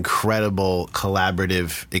many incredible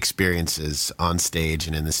collaborative experiences on stage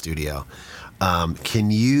and in the studio.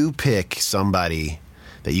 Can you pick somebody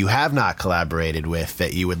that you have not collaborated with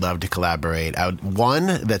that you would love to collaborate out?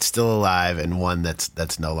 One that's still alive and one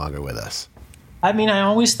that's no longer with us. I mean, I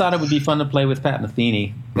always thought it would be fun to play with Pat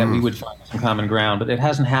Metheny, that we would find some common ground, but it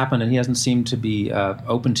hasn't happened, and he hasn't seemed to be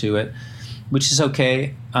open to it, which is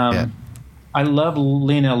okay. I love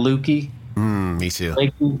Lionel Lucchi. Me too.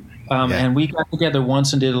 And we got together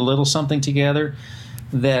once and did a little something together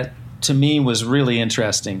that, to me, was really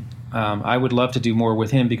interesting. I would love to do more with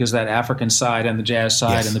him because that African side and the jazz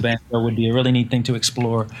side and the banjo would be a really neat thing to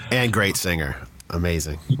explore. And great singer.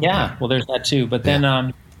 Amazing. Yeah, well, there's that too. But then,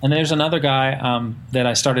 and there's another guy that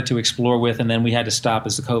I started to explore with, and then we had to stop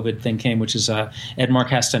as the COVID thing came, which is Edmar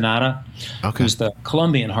Castaneda, who's the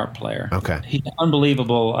Colombian harp player. Okay. He's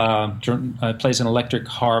unbelievable. Plays an electric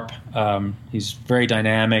harp. He's very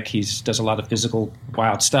dynamic. He does a lot of physical,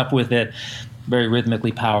 wild stuff with it. Very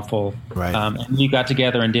rhythmically powerful. Right. And we got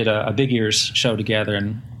together and did a Big Ears show together,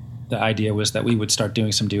 and the idea was that we would start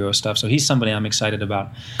doing some duo stuff. So he's somebody I'm excited about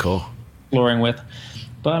exploring with.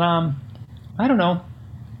 But I don't know.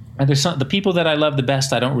 And there's the people that I love the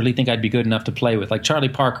best, I don't really think I'd be good enough to play with. Like Charlie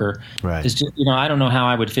Parker is just, I don't know how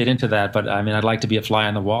I would fit into that, but I mean, I'd like to be a fly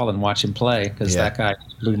on the wall and watch him play because that guy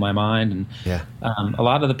blew my mind. And a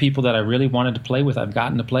lot of the people that I really wanted to play with, I've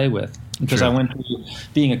gotten to play with because I went through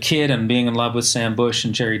being a kid and being in love with Sam Bush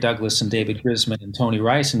and Jerry Douglas and David Grisman and Tony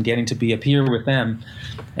Rice and getting to be a peer with them,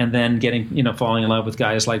 and then getting, falling in love with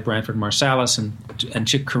guys like Branford Marsalis and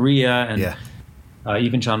Chick Corea and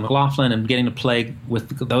even John McLaughlin, and getting to play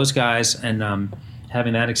with those guys and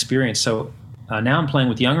having that experience. So now I'm playing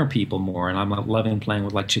with younger people more, and I'm loving playing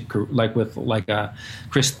with Chris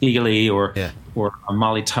Thiele or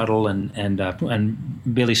Molly Tuttle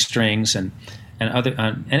and Billy Strings and other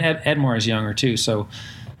and Edmar is younger too. So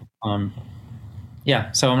so I'm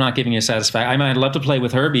not giving you a satisfaction. I'd love to play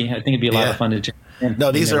with Herbie. I think it'd be a lot of fun to jam.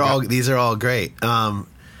 No, these are all great.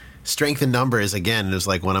 Strength in Numbers, again, it was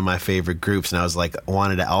like one of my favorite groups, and I was like,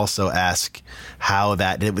 wanted to also ask how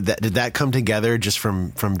did that come together just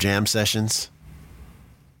from jam sessions?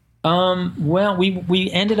 Well,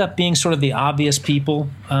 we ended up being sort of the obvious people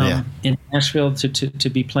in Nashville to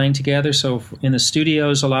be playing together. So in the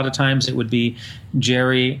studios, a lot of times it would be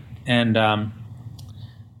Jerry and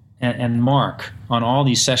Mark on all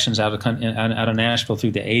these sessions out of Nashville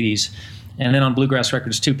through the 80s. And then on Bluegrass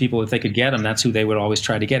Records, two people, if they could get them, that's who they would always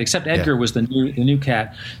try to get. Except Edgar was the new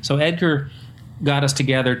cat. So Edgar got us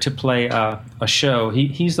together to play a show.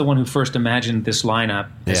 He's the one who first imagined this lineup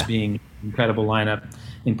as being an incredible lineup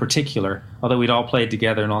in particular, although we'd all played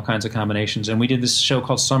together in all kinds of combinations. And we did this show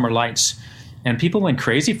called Summer Lights, and people went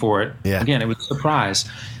crazy for it. Yeah. Again, it was a surprise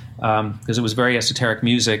because it was very esoteric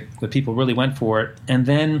music, but people really went for it. And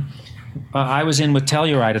then I was in with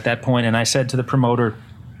Telluride at that point, and I said to the promoter,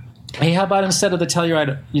 hey, how about instead of the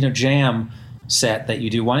Telluride, jam set that you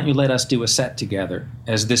do, why don't you let us do a set together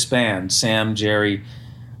as this band, Sam, Jerry,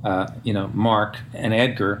 Mark, and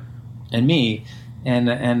Edgar, and me,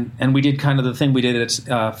 and we did kind of the thing we did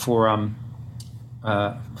for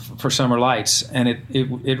Summer Lights, and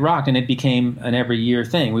it rocked, and it became an every year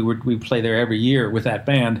thing. We play there every year with that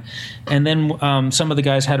band, and then some of the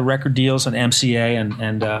guys had record deals on MCA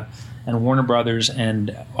and Warner Brothers,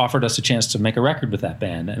 and offered us a chance to make a record with that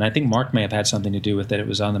band. And I think Mark may have had something to do with it. It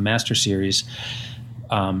was on the Master Series.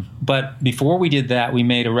 But before we did that, we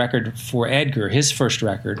made a record for Edgar, his first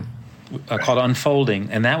record, called Unfolding.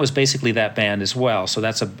 And that was basically that band as well. So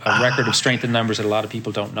that's a record of Strength in Numbers that a lot of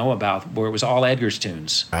people don't know about, where it was all Edgar's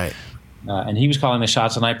tunes. Right. And he was calling the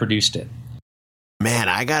shots, and I produced it. Man,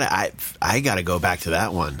 I gotta go back to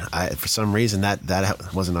that one. For some reason, that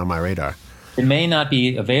wasn't on my radar. It may not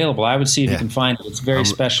be available. I would see if you can find it. It's very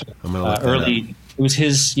special. I'm gonna look early. It was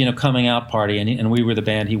his, coming out party, and we were the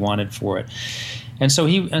band he wanted for it. And so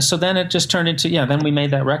then it just turned into Then we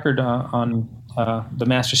made that record on the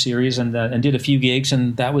Master Series and did a few gigs,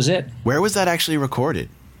 and that was it. Where was that actually recorded?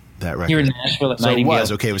 That record here in Nashville at Nightingale. It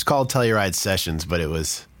was okay. It was called Telluride Sessions, but it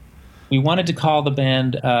was. We wanted to call the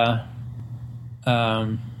band.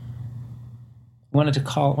 How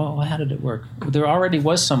did it work? There already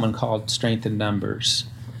was someone called Strength in Numbers,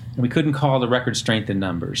 and we couldn't call the record Strength in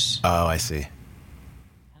Numbers. Oh, I see.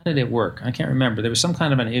 How did it work? I can't remember. There was some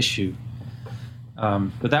kind of an issue.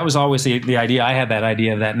 But that was always the idea. I had that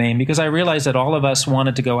idea of that name because I realized that all of us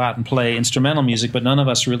wanted to go out and play instrumental music, but none of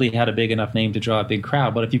us really had a big enough name to draw a big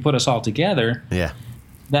crowd. But if you put us all together,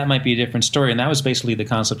 that might be a different story. And that was basically the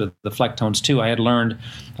concept of the Flecktones, too. I had learned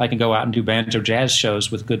I can go out and do banjo jazz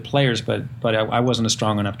shows with good players, but I wasn't a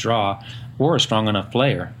strong enough draw or a strong enough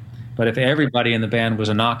player. But if everybody in the band was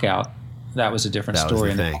a knockout, that was a different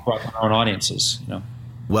story, and they brought their own audiences, you know.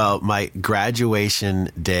 Well, my graduation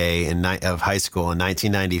day of high school in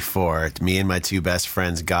 1994, me and my two best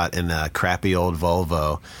friends got in a crappy old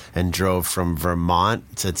Volvo and drove from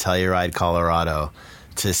Vermont to Telluride, Colorado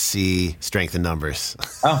to see Strength in Numbers.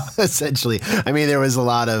 Oh. Essentially. I mean, there was a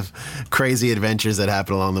lot of crazy adventures that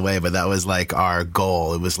happened along the way, but that was like our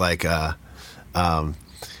goal. It was like our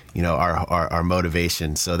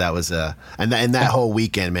motivation. So that was and that whole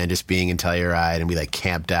weekend, man, just being in Telluride, and we like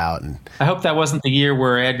camped out. And I hope that wasn't the year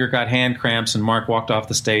where Edgar got hand cramps and Mark walked off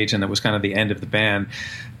the stage, and it was kind of the end of the band.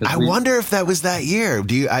 I wonder if that was that year.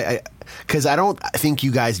 Because I don't think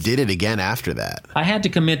you guys did it again after that. I had to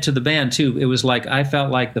commit to the band too. It was like I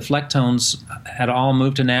felt like the Flecktones had all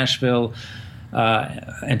moved to Nashville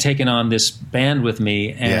and taken on this band with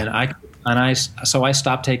me, and so I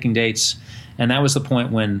stopped taking dates. And that was the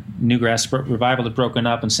point when Newgrass Revival had broken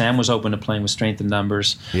up, and Sam was open to playing with Strength in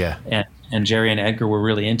Numbers. Yeah. And Jerry and Edgar were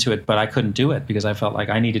really into it, but I couldn't do it because I felt like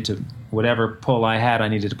I needed to, whatever pull I had, I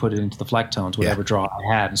needed to put it into the Flecktones, whatever draw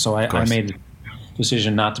I had. And so I made the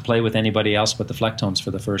decision not to play with anybody else but the Flecktones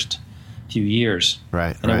for the first few years.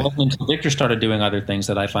 Right. And it wasn't until Victor started doing other things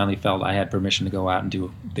that I finally felt I had permission to go out and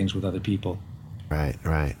do things with other people.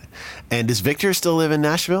 Right. And does Victor still live in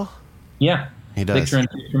Nashville? Yeah. He does. Victor and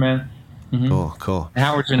Victor, man. Mm-hmm. Cool.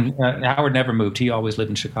 Howard never moved. He always lived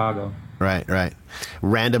in Chicago. Right.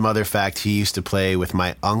 Random other fact, he used to play with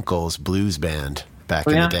my uncle's blues band back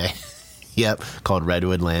in the day. Yep, called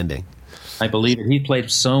Redwood Landing. I believe it. He played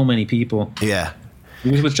so many people. Yeah.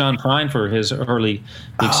 He was with John Prine for his early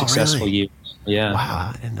big successful years. Yeah.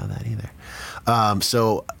 Wow, I didn't know that either.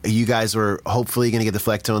 So you guys were hopefully going to get the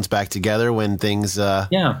Flecktones back together when things...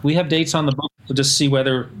 Yeah, we have dates on the book to just see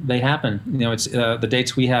whether they happen. You know, it's the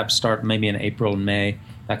dates we have start maybe in April and May,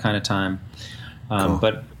 that kind of time. Cool.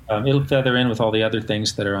 But it'll feather in with all the other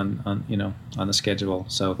things that are on the schedule.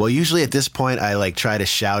 So well, usually at this point, I like try to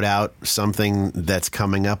shout out something that's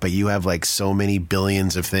coming up, but you have like so many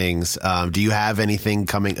billions of things. Do you have anything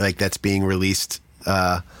coming like that's being released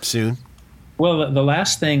soon? Well, the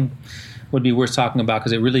last thing would be worth talking about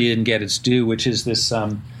because it really didn't get its due, which is this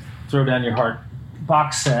Throw Down Your Heart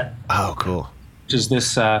box set. Oh, cool. Which is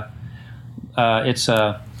this, it's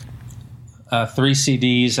 3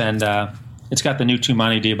 CDs, and it's got the new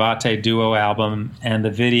Tumani Diabate duo album and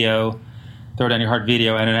the video, Throw Down Your Heart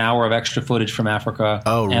video, and an hour of extra footage from Africa.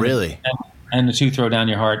 Oh, really? And the 2 Throw Down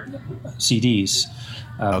Your Heart CDs.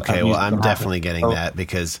 Okay, well, I'm definitely getting that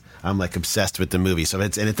because I'm like obsessed with the movie. So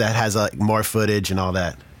that has like more footage and all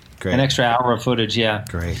that. Great. An extra hour of footage, yeah.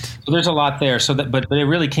 Great. So there's a lot there. So but it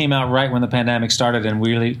really came out right when the pandemic started, and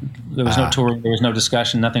there was no touring, there was no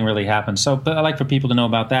discussion, nothing really happened. So, but I like for people to know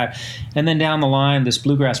about that. And then down the line, this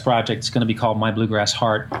bluegrass project is going to be called My Bluegrass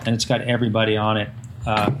Heart, and it's got everybody on it.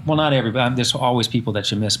 Well, not everybody. There's always people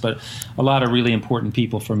that you miss, but a lot of really important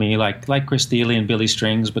people for me, like Chris Thiele and Billy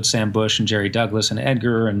Strings, but Sam Bush and Jerry Douglas and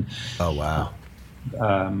Edgar and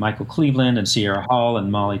Michael Cleveland and Sierra Hall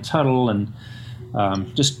and Molly Tuttle and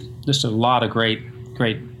just a lot of great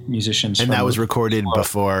musicians. And that was recorded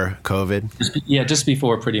before COVID? Yeah, just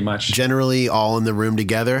before pretty much. Generally all in the room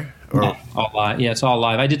together? Or? Yeah, all live. Yeah, it's all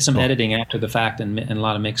live. I did some editing after the fact and a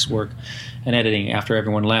lot of mix work and editing after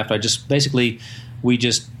everyone left. We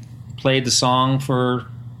just played the song for,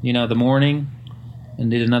 the morning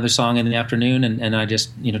and did another song in the afternoon, and I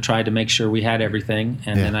just, tried to make sure we had everything,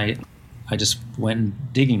 and then I just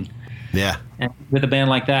went digging. Yeah. And with a band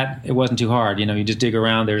like that, it wasn't too hard. You just dig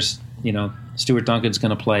around. There's, Stuart Duncan's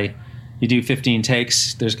going to play. You do 15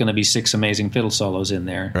 takes, there's going to be 6 amazing fiddle solos in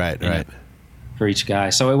there. Right. For each guy.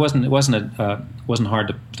 So it wasn't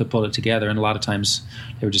hard to pull it together, and a lot of times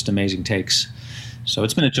they were just amazing takes. So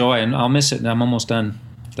it's been a joy, and I'll miss it, and I'm almost done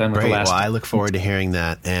with the last. Well, I look forward to hearing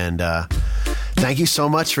that, and thank you so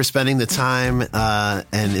much for spending the time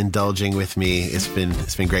and indulging with me. It's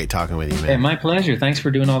been great talking with you, man. Hey, my pleasure. Thanks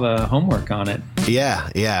for doing all the homework on it. Yeah.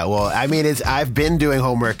 Well, I mean, I've been doing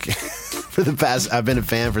homework for the past. I've been a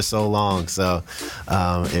fan for so long, so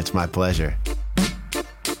it's my pleasure.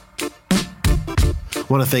 I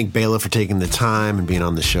want to thank Béla for taking the time and being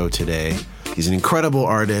on the show today. He's an incredible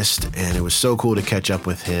artist, and it was so cool to catch up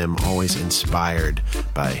with him, always inspired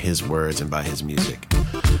by his words and by his music.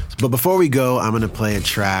 So But before we go, I'm going to play a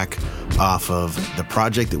track off of the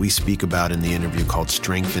project that we speak about in the interview called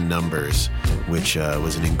Strength in Numbers, which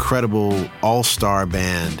was an incredible all-star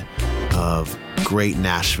band of great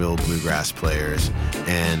Nashville bluegrass players.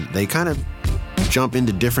 And they kind of jump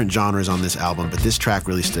into different genres on this album, but this track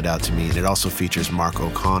really stood out to me, and it also features Mark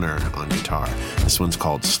O'Connor on guitar. This one's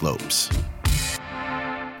called Slopes.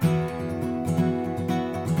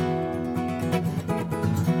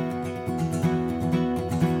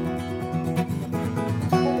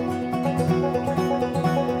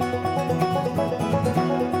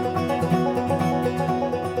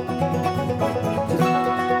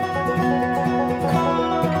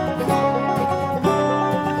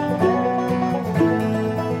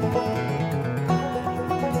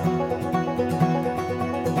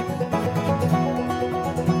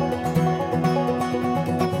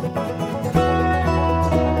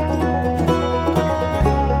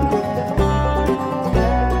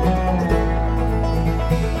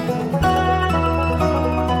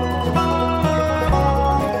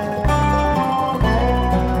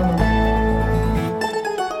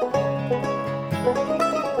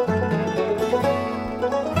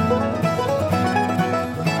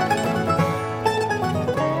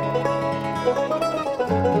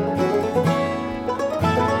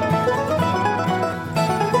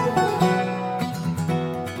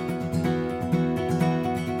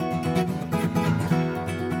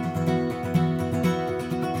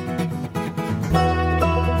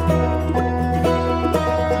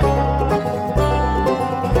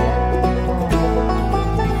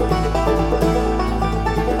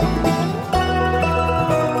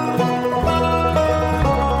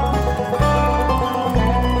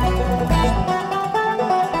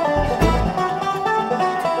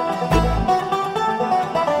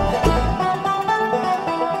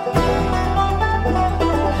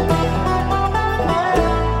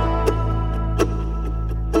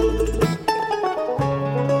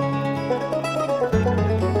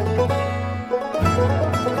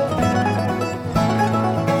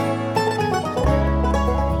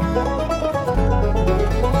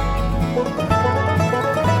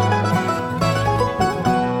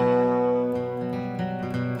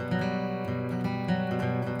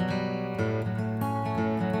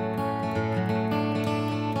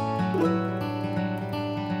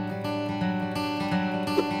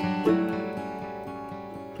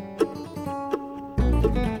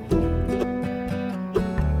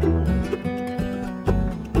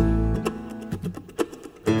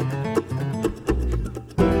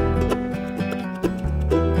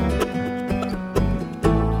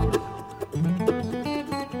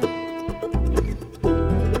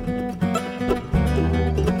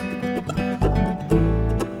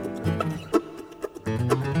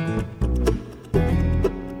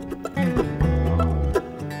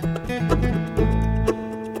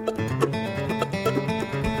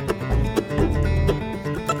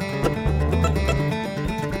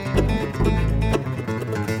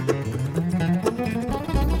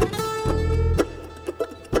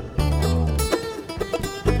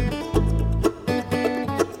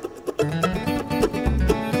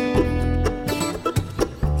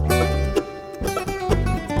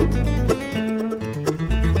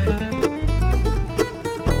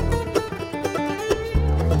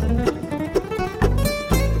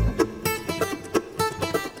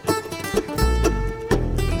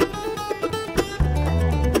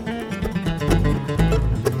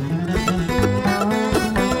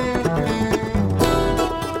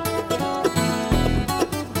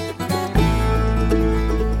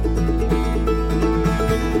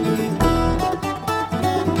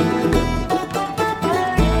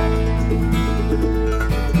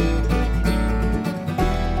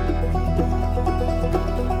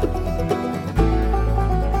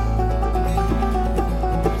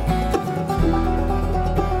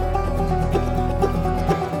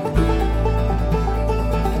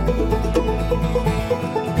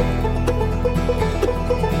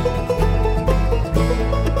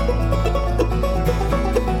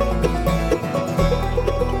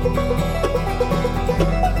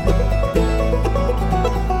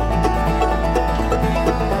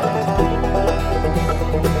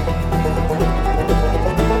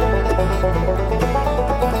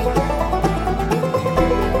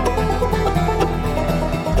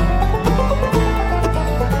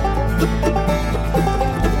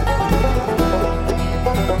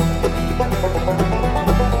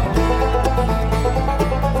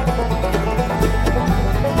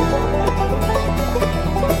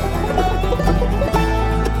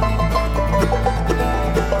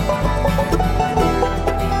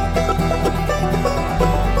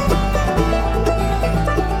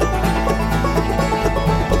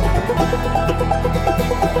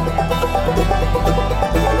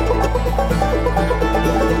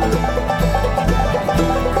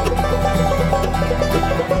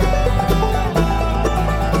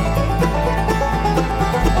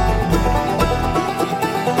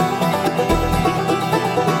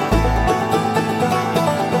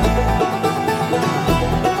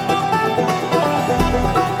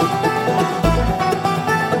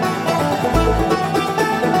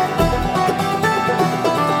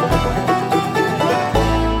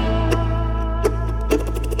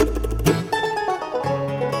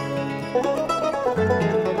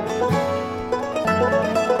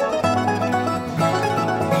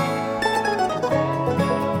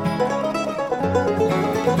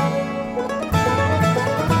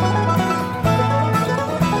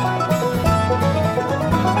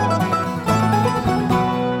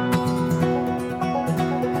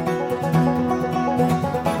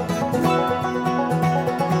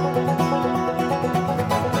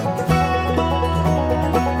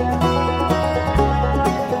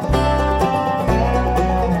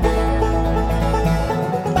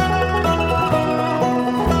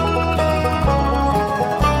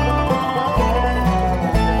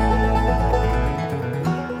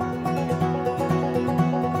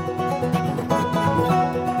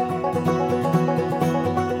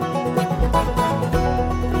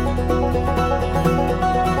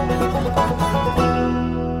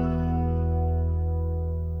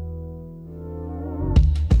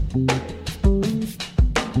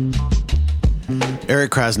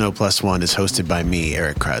 Eric Krasno Plus One is hosted by me,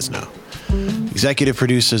 Eric Krasno. Executive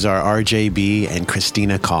producers are RJB and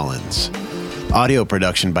Christina Collins. Audio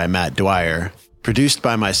production by Matt Dwyer. Produced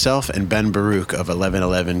by myself and Ben Baruch of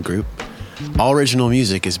 1111 Group. All original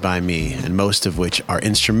music is by me, and most of which are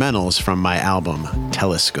instrumentals from my album,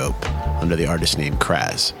 Telescope, under the artist name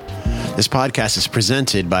Kraz. This podcast is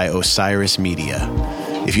presented by Osiris Media.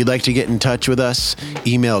 If you'd like to get in touch with us,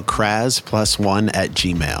 email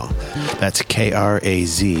krazplus1@gmail. That's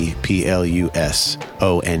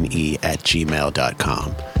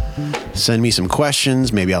KRAZPLUSONE@gmail.com. Send me some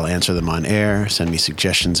questions. Maybe I'll answer them on air. Send me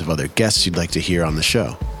suggestions of other guests you'd like to hear on the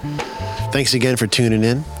show. Thanks again for tuning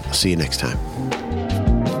in. I'll see you next time.